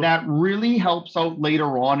 And that really helps out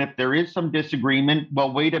later on if there is some disagreement.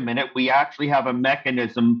 Well, wait a minute, we actually have a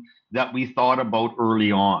mechanism that we thought about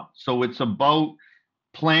early on. So it's about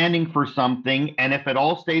planning for something, and if it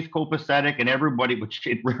all stays copacetic and everybody, which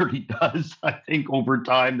it rarely does, I think over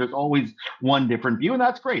time, there's always one different view, and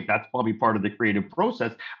that's great. That's probably part of the creative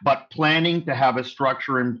process, but planning to have a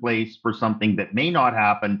structure in place for something that may not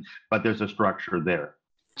happen, but there's a structure there.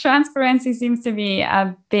 Transparency seems to be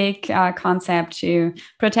a big concept to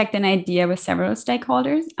protect an idea with several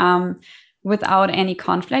stakeholders without any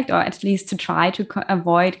conflict, or at least to try to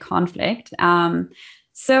avoid conflict.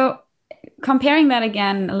 So comparing that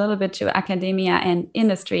again a little bit to academia and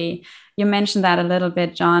industry, you mentioned that a little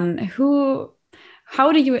bit, John.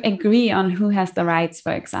 How do you agree on who has the rights,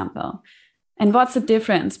 for example? And what's the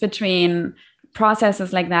difference between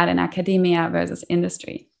processes like that in academia versus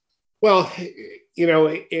industry? Well,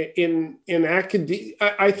 in academia,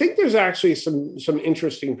 I think there's actually some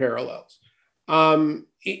interesting parallels.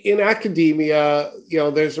 In academia,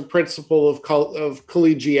 there's a principle of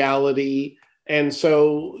collegiality. And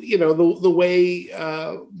so, the way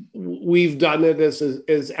we've done it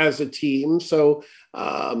as a team. So,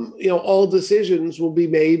 all decisions will be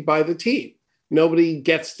made by the team. Nobody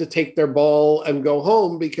gets to take their ball and go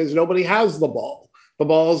home because nobody has the ball. The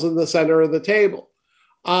ball's in the center of the table.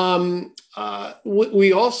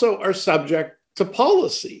 We also are subject to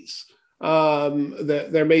policies.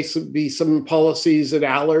 There may be some policies at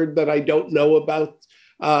Allard that I don't know about.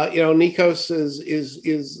 Nikos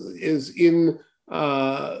is in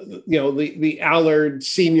the Allard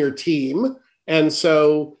senior team, and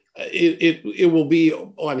so it will be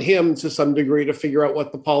on him to some degree to figure out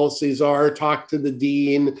what the policies are, talk to the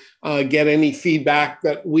dean, get any feedback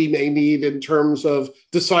that we may need in terms of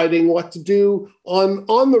deciding what to do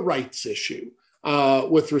on the rights issue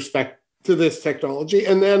with respect to this technology.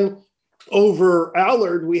 And then over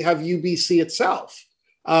Allard, we have UBC itself,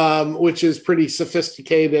 which is pretty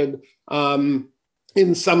sophisticated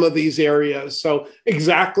in some of these areas. So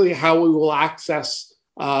exactly how we will access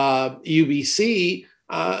UBC,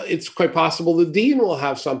 it's quite possible the dean will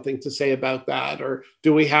have something to say about that. Or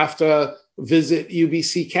do we have to visit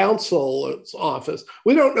UBC Council's office?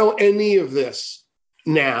 We don't know any of this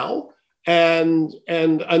now. And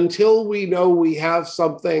until we know we have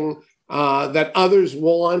something that others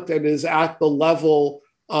want and is at the level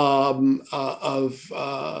of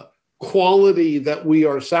quality that we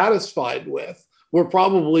are satisfied with, we're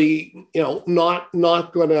probably not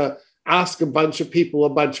going to ask a bunch of people a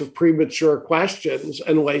bunch of premature questions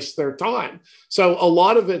and waste their time. So a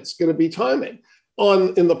lot of it's going to be timing.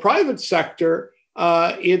 In the private sector,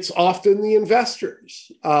 it's often the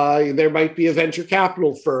investors. There might be a venture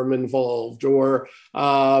capital firm involved, or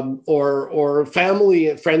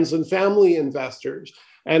family, friends and family investors.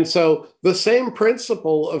 And so the same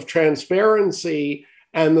principle of transparency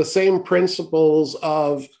and the same principles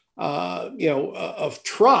of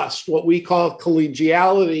trust, what we call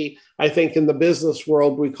collegiality, I think in the business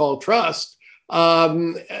world we call trust, apply.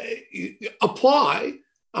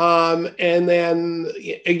 And then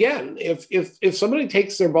again, if somebody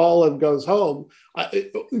takes their ball and goes home,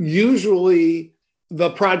 usually the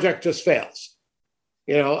project just fails.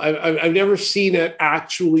 I've never seen it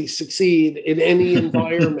actually succeed in any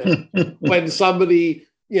environment when somebody,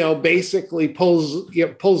 basically pulls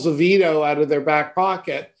a veto out of their back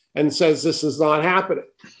pocket and says, this is not happening.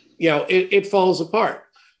 It falls apart.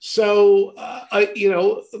 So,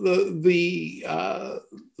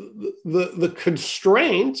 the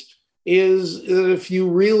constraint is that if you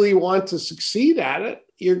really want to succeed at it,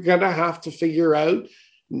 you're going to have to figure out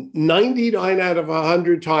 99 out of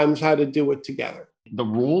 100 times how to do it together. The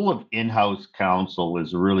role of in-house counsel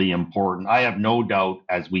is really important. I have no doubt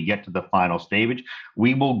as we get to the final stage,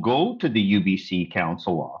 we will go to the UBC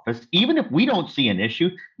counsel office. Even if we don't see an issue,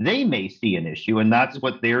 they may see an issue, and that's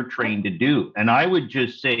what they're trained to do. And I would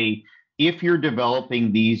just say, if you're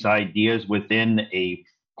developing these ideas within a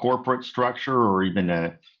corporate structure or even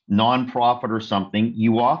a nonprofit or something,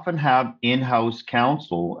 you often have in-house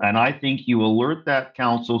counsel. And I think you alert that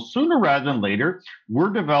counsel sooner rather than later. We're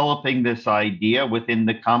developing this idea within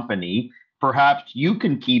the company. Perhaps you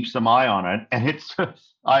can keep some eye on it.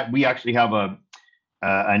 And we actually have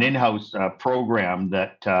an in-house program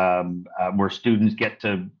that where students get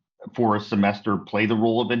to, for a semester, play the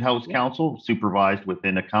role of in-house counsel supervised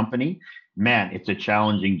within a company. Man, it's a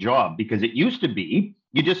challenging job because it used to be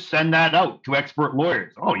you just send that out to expert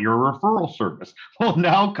lawyers. Oh, you're a referral service. Well,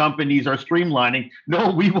 now companies are streamlining.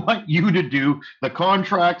 No, we want you to do the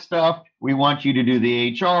contract stuff. We want you to do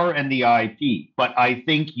the HR and the IP. But I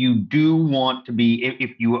think you do want to be,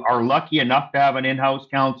 if you are lucky enough to have an in-house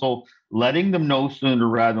counsel, letting them know sooner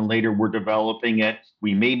rather than later we're developing it.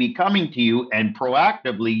 We may be coming to you, and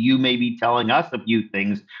proactively, you may be telling us a few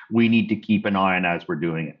things we need to keep an eye on as we're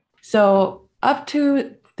doing it. So up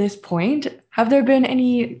to this point, have there been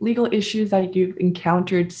any legal issues that you've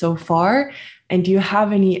encountered so far? And do you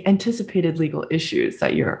have any anticipated legal issues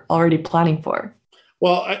that you're already planning for?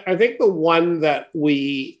 Well, I think the one that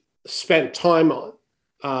we spent time on,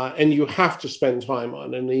 and you have to spend time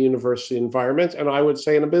on in a university environment, and I would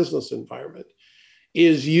say in a business environment,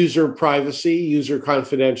 is user privacy, user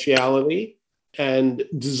confidentiality, and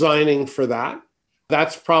designing for that.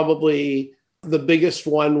 That's probably the biggest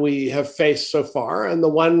one we have faced so far, and the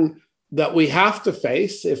one that we have to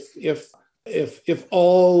face if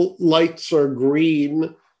all lights are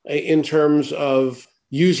green in terms of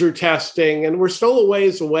user testing, and we're still a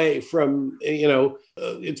ways away from,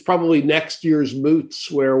 it's probably next year's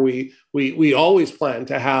moots where we always plan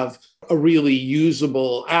to have a really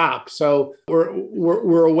usable app. So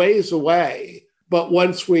we're a ways away. But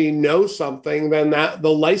once we know something, then that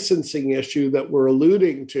the licensing issue that we're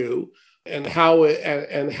alluding to, and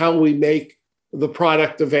how we make the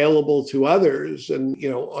product available to others, and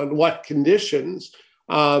on what conditions,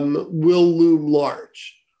 will loom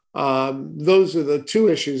large. Those are the two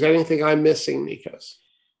issues. Anything I'm missing, Nikos?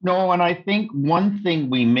 No, and I think one thing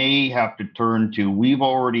we may have to turn to, we've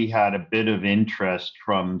already had a bit of interest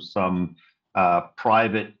from some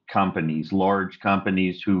private companies, large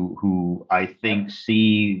companies who I think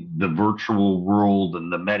see the virtual world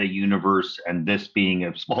and the meta universe, and this being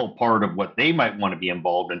a small part of what they might want to be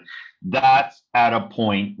involved in. That's at a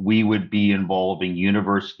point we would be involving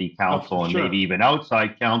university counsel and maybe even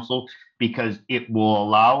outside counsel, because it will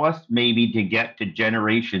allow us maybe to get to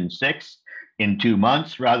generation 6 in 2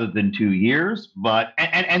 months rather than 2 years. But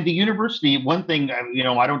and the university, one thing,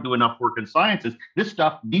 I don't do enough work in science, is this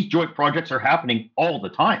stuff, these joint projects are happening all the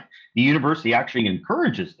time. The university actually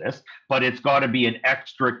encourages this, but it's got to be an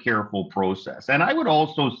extra careful process. And I would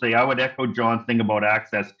also say, I would echo John's thing about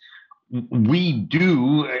access. We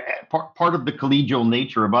do, part of the collegial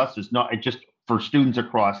nature of us is not just for students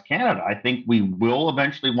across Canada. I think we will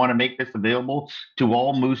eventually want to make this available to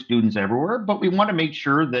all Moose students everywhere, but we want to make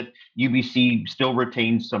sure that UBC still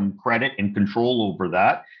retains some credit and control over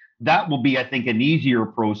that. That will be, I think, an easier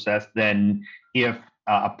process than if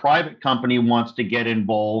a private company wants to get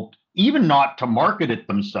involved, even not to market it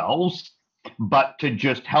themselves, but to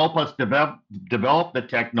just help us develop the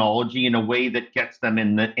technology in a way that gets them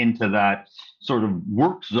into that sort of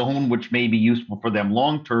work zone, which may be useful for them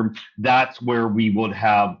long term. That's where we would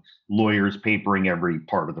have lawyers papering every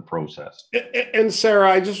part of the process. And Sarah,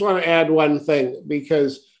 I just want to add one thing,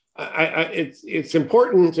 because it's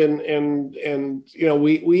important, and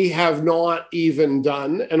we have not even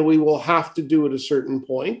done, and we will have to do at a certain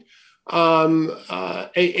point,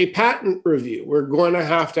 a patent review. We're going to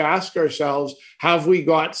have to ask ourselves, have we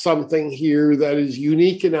got something here that is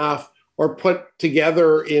unique enough or put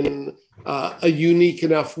together in a unique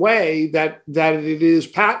enough way that it is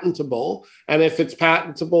patentable? And if it's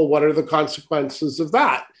patentable, what are the consequences of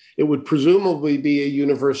that? It would presumably be a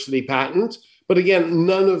university patent. But again,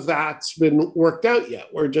 none of that's been worked out yet.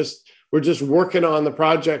 We're just working on the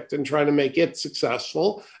project and trying to make it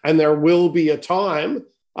successful. And there will be a time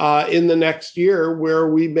in the next year where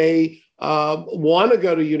we may want to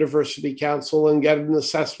go to University Council and get an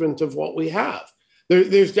assessment of what we have.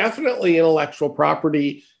 There's definitely intellectual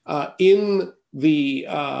property in the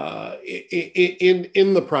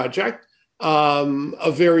project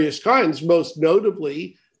of various kinds. Most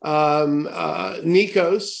notably,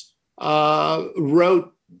 Nikos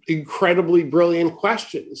wrote incredibly brilliant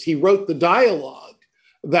questions. He wrote the dialogue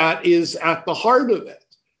that is at the heart of it.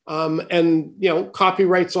 And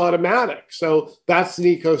copyright's automatic. So that's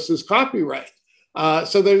Nikos's copyright.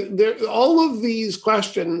 So there all of these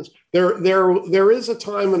questions, there is a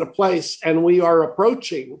time and a place, and we are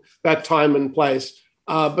approaching that time and place.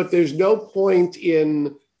 But there's no point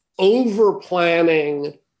in over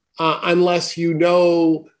planning unless you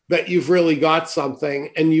know that you've really got something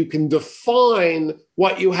and you can define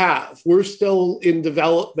what you have. We're still in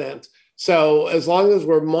development. So as long as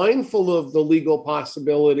we're mindful of the legal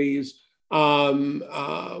possibilities,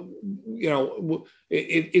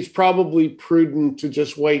 it's probably prudent to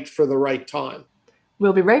just wait for the right time.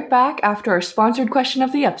 We'll be right back after our sponsored question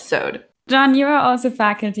of the episode. John, you are also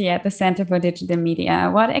faculty at the Center for Digital Media.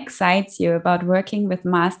 What excites you about working with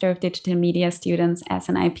Master of Digital Media students as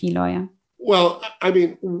an IP lawyer? Well, I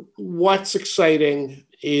mean, what's exciting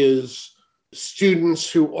is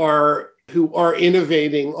students who are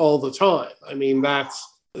innovating all the time. I mean, that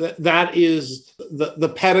is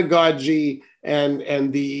the pedagogy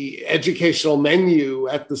and the educational menu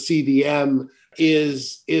at the CDM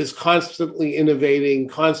is constantly innovating,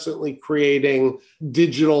 constantly creating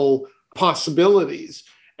digital possibilities.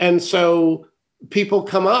 And so people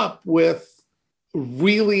come up with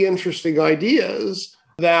really interesting ideas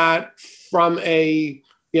that from a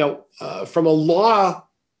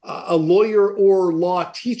lawyer or law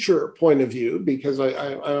teacher point of view, because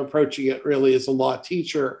I'm approaching it really as a law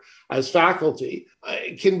teacher, as faculty,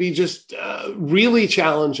 it can be just really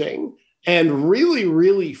challenging and really,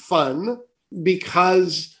 really fun,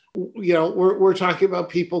 because we're talking about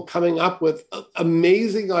people coming up with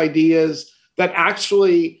amazing ideas that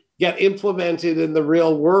actually get implemented in the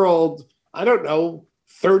real world. I don't know,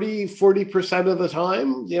 30-40% of the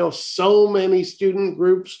time. So many student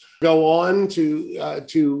groups go on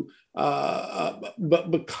to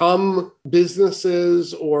become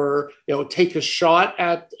businesses or take a shot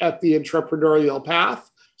at the entrepreneurial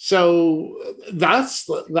path. So that's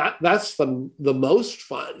the most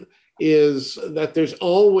fun, is that there's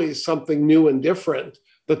always something new and different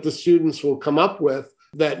that the students will come up with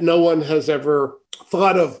that no one has ever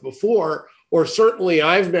thought of before, or certainly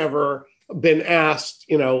I've never been asked,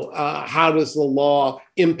 how does the law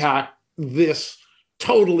impact this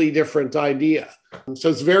totally different idea? So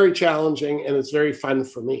it's very challenging and it's very fun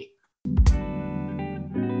for me.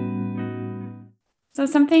 So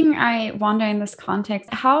something I wonder in this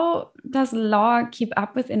context, how does law keep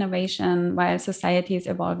up with innovation while society is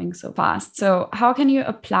evolving so fast? So how can you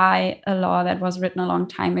apply a law that was written a long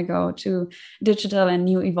time ago to digital and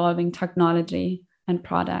new evolving technology and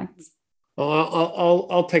products?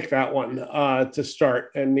 I'll take that one to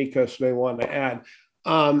start, and Nikos may want to add.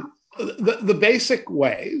 The basic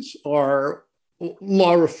ways are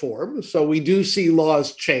law reform. So we do see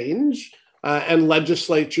laws change and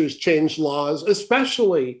legislatures change laws,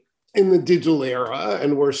 especially in the digital era.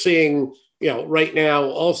 And we're seeing, right now,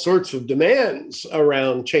 all sorts of demands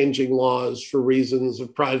around changing laws for reasons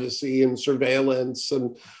of privacy and surveillance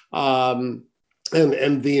and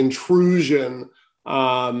the intrusion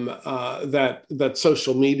that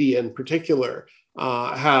social media in particular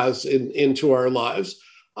has into our lives.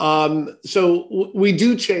 So we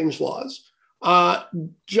do change laws.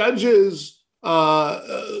 Judges, and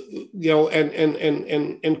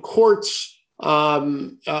courts,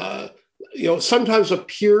 sometimes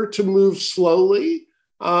appear to move slowly,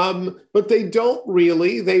 but they don't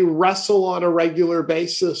really. They wrestle on a regular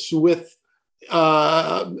basis with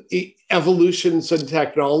evolutions in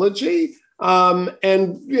technology. And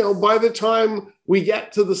by the time we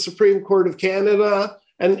get to the Supreme Court of Canada,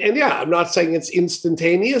 and yeah, I'm not saying it's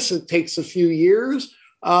instantaneous. It takes a few years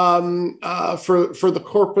for the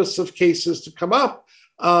corpus of cases to come up,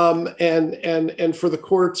 and for the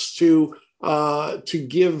courts to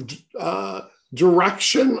give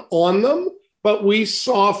direction on them. But we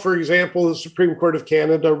saw, for example, the Supreme Court of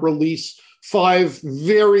Canada release 5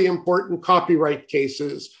 very important copyright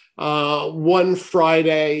cases one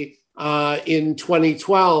Friday in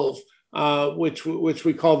 2012, which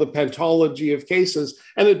we call the pentology of cases.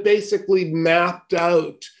 And it basically mapped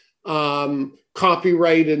out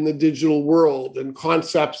copyright in the digital world and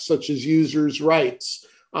concepts such as users' rights,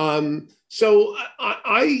 So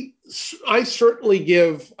I certainly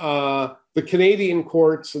give the Canadian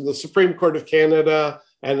courts and the Supreme Court of Canada,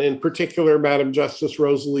 and in particular, Madam Justice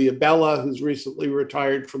Rosalie Abella, who's recently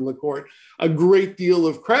retired from the court, a great deal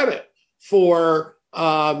of credit for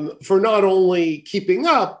not only keeping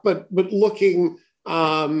up, but looking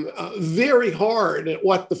very hard at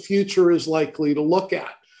what the future is likely to look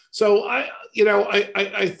at. So I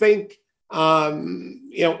think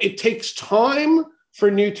it takes time for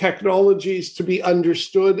new technologies to be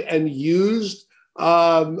understood and used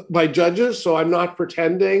by judges. So I'm not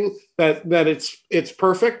pretending that it's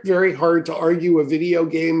perfect. Very hard to argue a video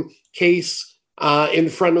game case in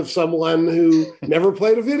front of someone who never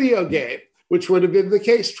played a video game, which would have been the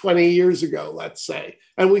case 20 years ago, let's say.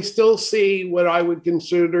 And we still see what I would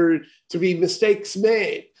consider to be mistakes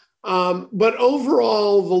made. But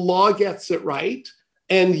overall, the law gets it right.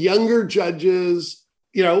 And younger judges,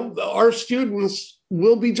 our students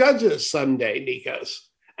will be judges someday, Nikos,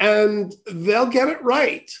 and they'll get it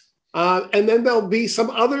right. And then there'll be some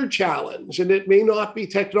other challenge, and it may not be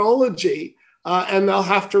technology, and they'll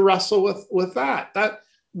have to wrestle with that.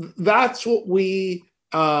 That's what we,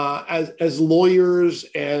 as lawyers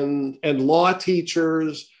and law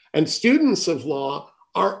teachers and students of law,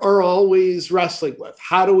 are always wrestling with.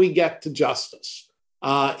 How do we get to justice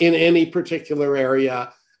in any particular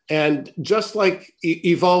area? And just like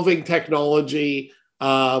evolving technology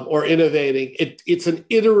or innovating, it's an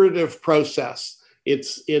iterative process.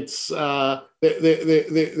 There's a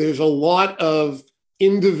lot of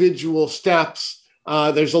individual steps.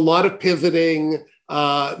 There's a lot of pivoting.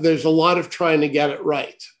 There's a lot of trying to get it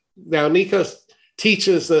right. Now, Nikos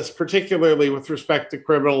teaches this particularly with respect to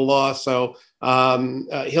criminal law, so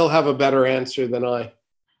he'll have a better answer than I.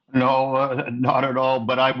 No, not at all.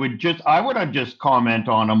 But I would just comment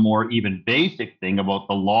on a more even basic thing about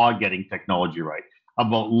the law getting technology right,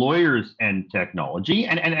 about lawyers and technology.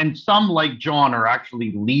 And some, like John, are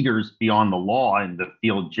actually leaders beyond the law in the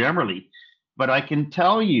field generally. But I can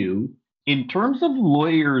tell you, in terms of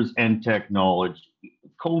lawyers and technology,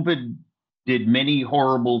 COVID did many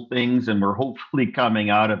horrible things, and we're hopefully coming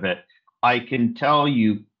out of it. I can tell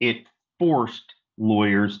you it forced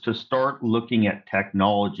lawyers to start looking at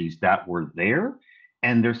technologies that were there,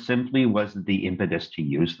 and there simply wasn't the impetus to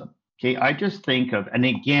use them. Okay, I just think of, and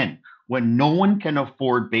again, when no one can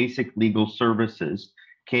afford basic legal services,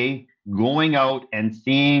 okay, going out and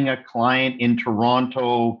seeing a client in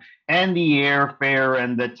Toronto and the airfare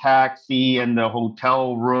and the taxi and the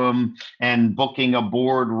hotel room and booking a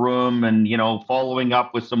boardroom and, following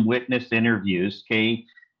up with some witness interviews, okay,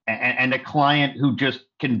 and a client who just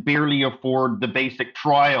can barely afford the basic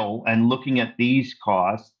trial and looking at these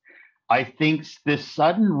costs, I think this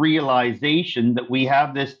sudden realization that we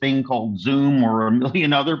have this thing called Zoom or a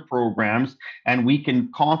million other programs, and we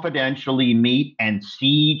can confidentially meet and see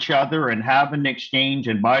each other and have an exchange.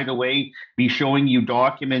 And by the way, be showing you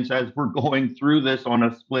documents as we're going through this on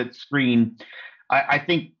a split screen. I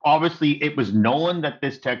think obviously it was known that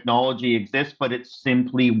this technology exists, but it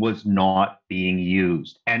simply was not being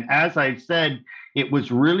used. And as I've said, it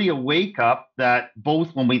was really a wake up that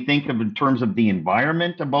both when we think of in terms of the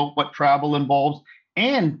environment about what travel involves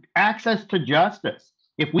and access to justice.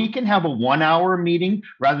 If we can have a 1 hour meeting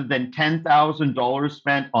rather than $10,000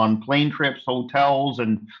 spent on plane trips, hotels,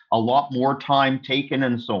 and a lot more time taken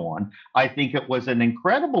and so on, I think it was an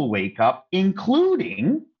incredible wake up,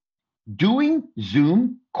 including doing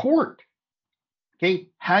Zoom court, okay,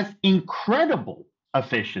 has incredible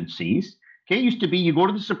efficiencies. Okay, it used to be you go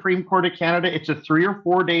to the Supreme Court of Canada, it's a 3 or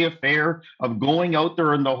 4 day affair of going out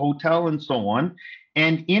there in the hotel and so on.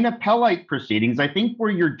 And in appellate proceedings, I think where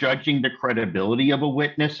you're judging the credibility of a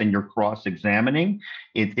witness and you're cross-examining,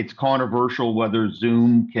 it's controversial whether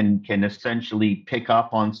Zoom can essentially pick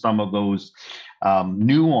up on some of those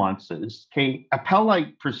nuances. Okay,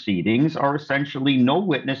 appellate proceedings are essentially no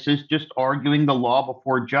witnesses, just arguing the law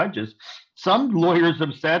before judges. Some lawyers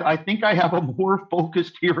have said, I think I have a more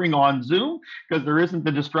focused hearing on Zoom because there isn't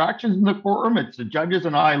the distractions in the courtroom. It's the judges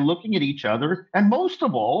and I looking at each other. And most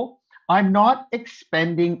of all, I'm not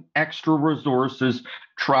expending extra resources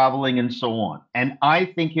traveling and so on. And I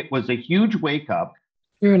think it was a huge wake up.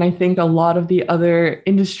 Sure, and I think a lot of the other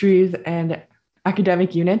industries and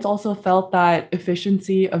academic units also felt that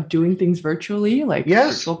efficiency of doing things virtually, like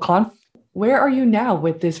virtual conf. Where are you now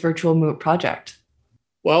with this virtual moot project?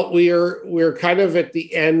 Well, we're kind of at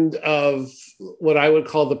the end of what I would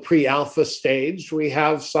call the pre-alpha stage. We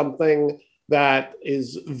have something that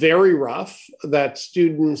is very rough that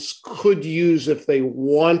students could use if they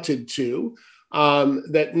wanted to.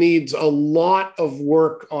 that needs a lot of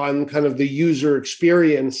work on kind of the user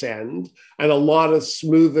experience end and a lot of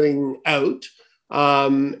smoothing out.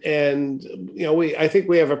 And I think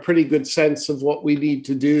we have a pretty good sense of what we need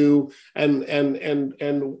to do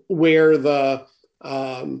and where the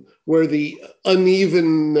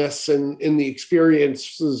unevenness in the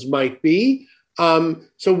experiences might be.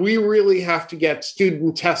 So we really have to get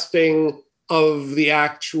student testing of the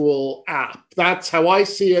actual app. That's how I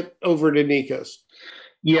see it. Over to Nikos.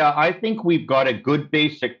 Yeah, I think we've got a good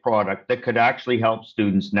basic product that could actually help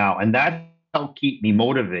students now, and that help keep me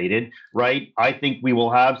motivated, right? I think we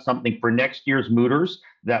will have something for next year's Mooters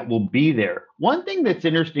that will be there. One thing that's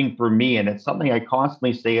interesting for me, and it's something I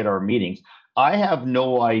constantly say at our meetings, I have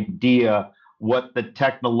no idea what the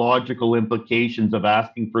technological implications of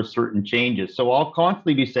asking for certain changes. So I'll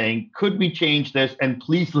constantly be saying, could we change this? And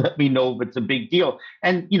please let me know if it's a big deal.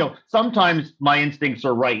 And, sometimes my instincts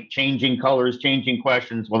are right. Changing colors, changing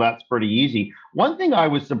questions, well, that's pretty easy. One thing I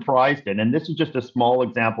was surprised in, and this is just a small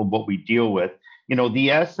example of what we deal with,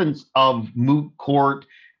 the essence of moot court,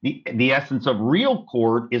 the essence of real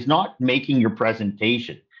court is not making your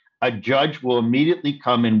presentation. A judge will immediately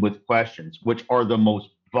come in with questions, which are the most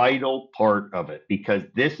vital part of it, because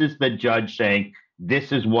this is the judge saying,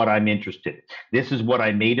 this is what I'm interested in. This is what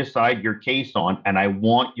I may decide your case on, and I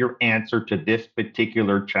want your answer to this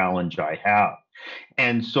particular challenge I have.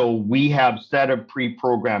 And so we have set of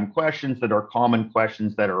pre-programmed questions that are common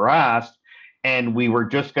questions that are asked, and we were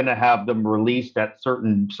just going to have them released at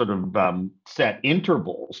certain sort of set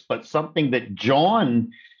intervals. But something that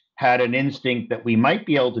John had an instinct that we might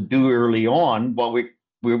be able to do early on,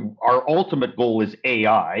 our ultimate goal is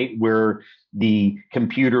AI, where the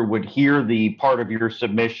computer would hear the part of your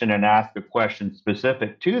submission and ask a question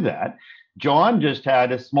specific to that. John just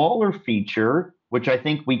had a smaller feature, which I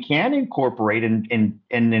think we can incorporate, and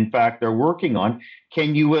in fact, they're working on.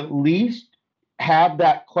 Can you at least have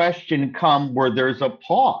that question come where there's a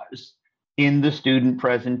pause in the student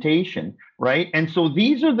presentation, right? And so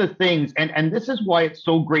these are the things, and this is why it's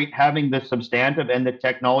so great having the substantive and the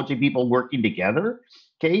technology people working together.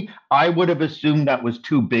 Okay, I would have assumed that was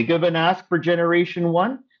too big of an ask for generation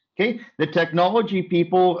one. Okay, the technology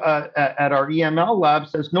people at our EML lab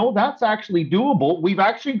says, no, that's actually doable. We've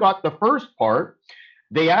actually got the first part.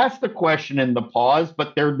 They ask the question in the pause,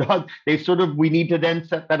 but we need to then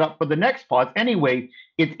set that up for the next pause. Anyway,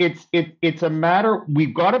 it's a matter,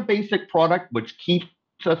 we've got a basic product which keeps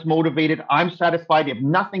us motivated. I'm satisfied. If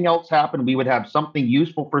nothing else happened, we would have something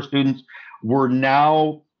useful for students. We're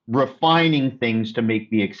now refining things to make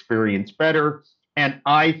the experience better. And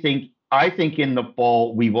I think in the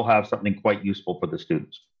fall, we will have something quite useful for the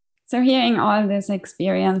students. So hearing all these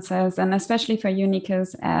experiences, and especially for you,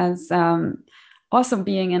 Nikos, as also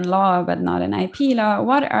being in law, but not in IP law,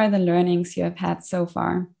 what are the learnings you have had so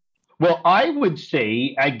far? Well, I would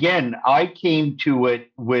say, again, I came to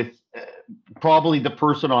it with probably the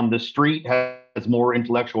person on the street has more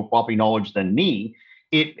intellectual property knowledge than me.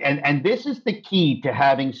 And this is the key to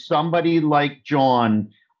having somebody like John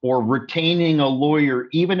or retaining a lawyer,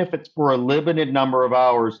 even if it's for a limited number of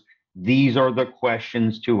hours. These are the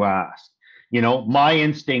questions to ask. My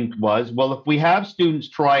instinct was, well, if we have students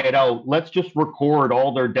try it out, let's just record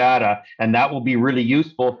all their data and that will be really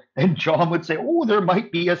useful. And John would say, oh, there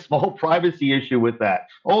might be a small privacy issue with that.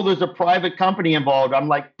 Oh, there's a private company involved. I'm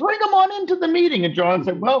like, bring them on into the meeting. And John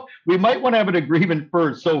said, well, we might want to have an agreement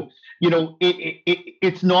first. So,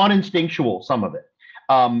 it's non-instinctual, some of it.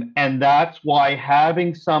 And that's why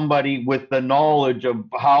having somebody with the knowledge of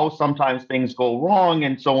how sometimes things go wrong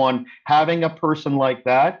and so on, having a person like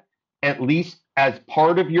that, at least as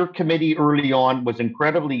part of your committee early on, was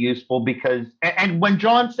incredibly useful, because, and when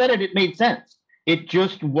John said it, it made sense. It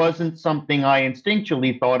just wasn't something I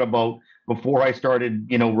instinctually thought about before I started,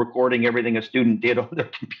 recording everything a student did on their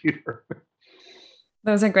computer.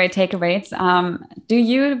 Those are great takeaways. Do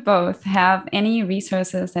you both have any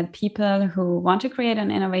resources that people who want to create an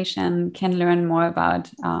innovation can learn more about,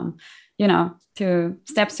 to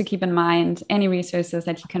steps to keep in mind, any resources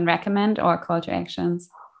that you can recommend or call to actions?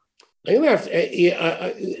 I'm going to have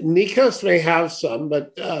Nikos may have some,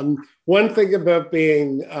 but one thing about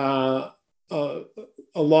being a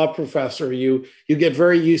law professor, you get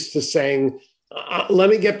very used to saying, let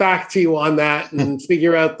me get back to you on that and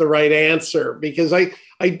figure out the right answer, because I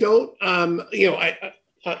don't, I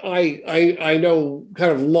know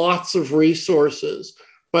kind of lots of resources,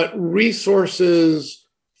 but resources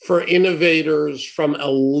for innovators from a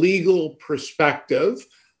legal perspective.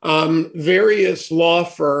 Various law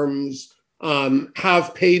firms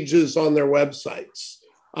have pages on their websites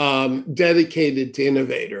dedicated to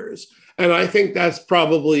innovators. And I think that's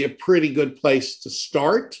probably a pretty good place to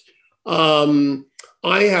start. I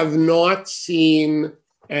have not seen,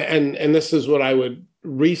 and this is what I would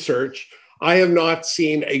research, I have not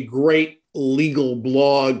seen a great legal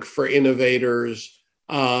blog for innovators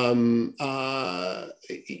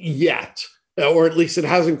yet, or at least it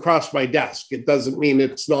hasn't crossed my desk. It doesn't mean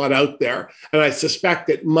it's not out there, and I suspect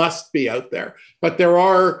it must be out there. But there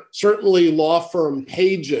are certainly law firm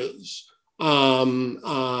pages that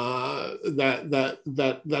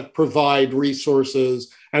provide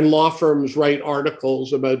resources, and law firms write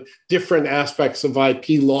articles about different aspects of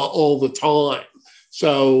IP law all the time.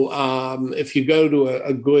 So if you go to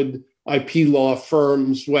a good IP law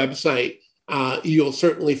firm's website, you'll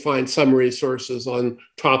certainly find some resources on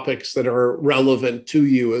topics that are relevant to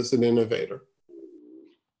you as an innovator.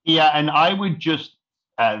 Yeah, and I would just,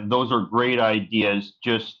 those are great ideas,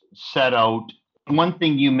 just set out. One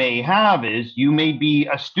thing you may have is you may be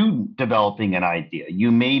a student developing an idea.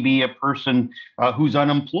 You may be a person who's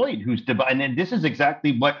unemployed, and this is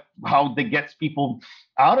exactly how that gets people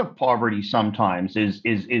out of poverty sometimes is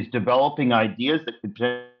developing ideas that could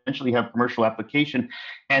potentially have commercial application.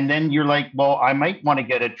 And then you're like, well, I might want to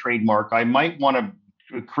get a trademark. I might want to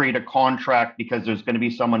create a contract because there's going to be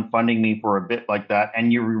someone funding me for a bit like that.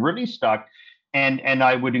 And you're really stuck. And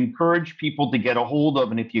I would encourage people to get a hold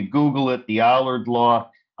of, and if you Google it, the Allard Law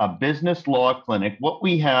Business Law Clinic, what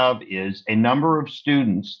we have is a number of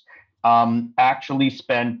students actually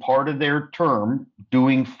spend part of their term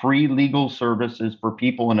doing free legal services for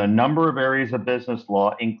people in a number of areas of business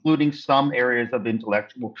law, including some areas of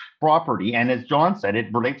intellectual property. And as John said,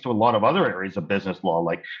 it relates to a lot of other areas of business law,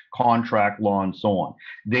 like contract law and so on.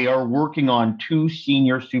 They are working on 2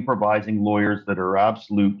 senior supervising lawyers that are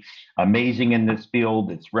absolute amazing in this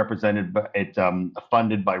field. It's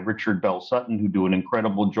funded by Richard Bell Sutton, who do an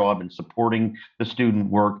incredible job in supporting the student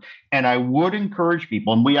work. And I would encourage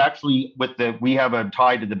people, and we actually, we have a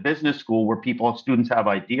tie to the business school where students have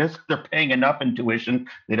ideas. They're paying enough in tuition.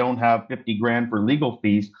 They don't have 50 grand for legal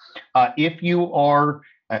fees. If you are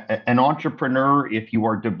an entrepreneur, if you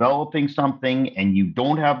are developing something and you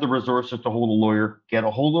don't have the resources to hold a lawyer, get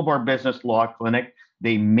a hold of our business law clinic.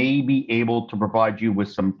 They may be able to provide you with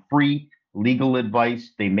some free legal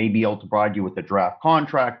advice. They may be able to provide you with a draft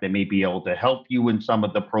contract. They may be able to help you in some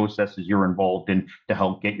of the processes you're involved in to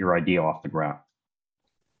help get your idea off the ground.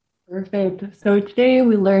 Perfect. So today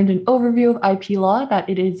we learned an overview of IP law, that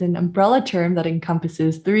it is an umbrella term that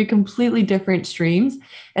encompasses 3 completely different streams,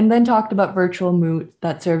 and then talked about virtual moot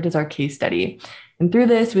that served as our case study. And through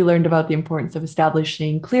this, we learned about the importance of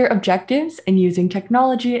establishing clear objectives and using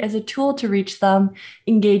technology as a tool to reach them,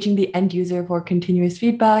 engaging the end user for continuous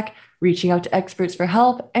feedback, reaching out to experts for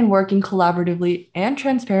help, and working collaboratively and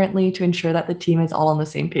transparently to ensure that the team is all on the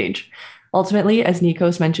same page. Ultimately, as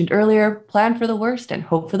Nikos mentioned earlier, plan for the worst and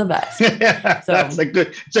hope for the best. It's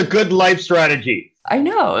a good life strategy. I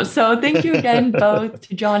know. So thank you again both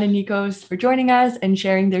to John and Nikos for joining us and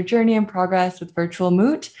sharing their journey and progress with Virtual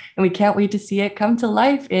Moot. And we can't wait to see it come to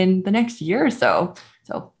life in the next year or so.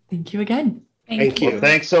 So thank you again. Thank you. Well,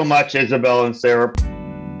 thanks so much, Isabel and Sarah.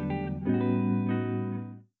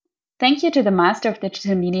 Thank you to the Master of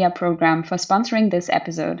Digital Media program for sponsoring this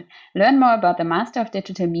episode. Learn more about the Master of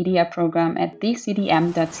Digital Media program at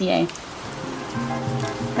thecdm.ca.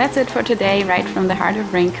 That's it for today, right from the heart of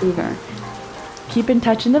Vancouver. Keep in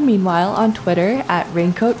touch in the meanwhile on Twitter at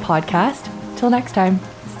Raincoat Podcast. Till next time.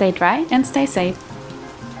 Stay dry and stay safe.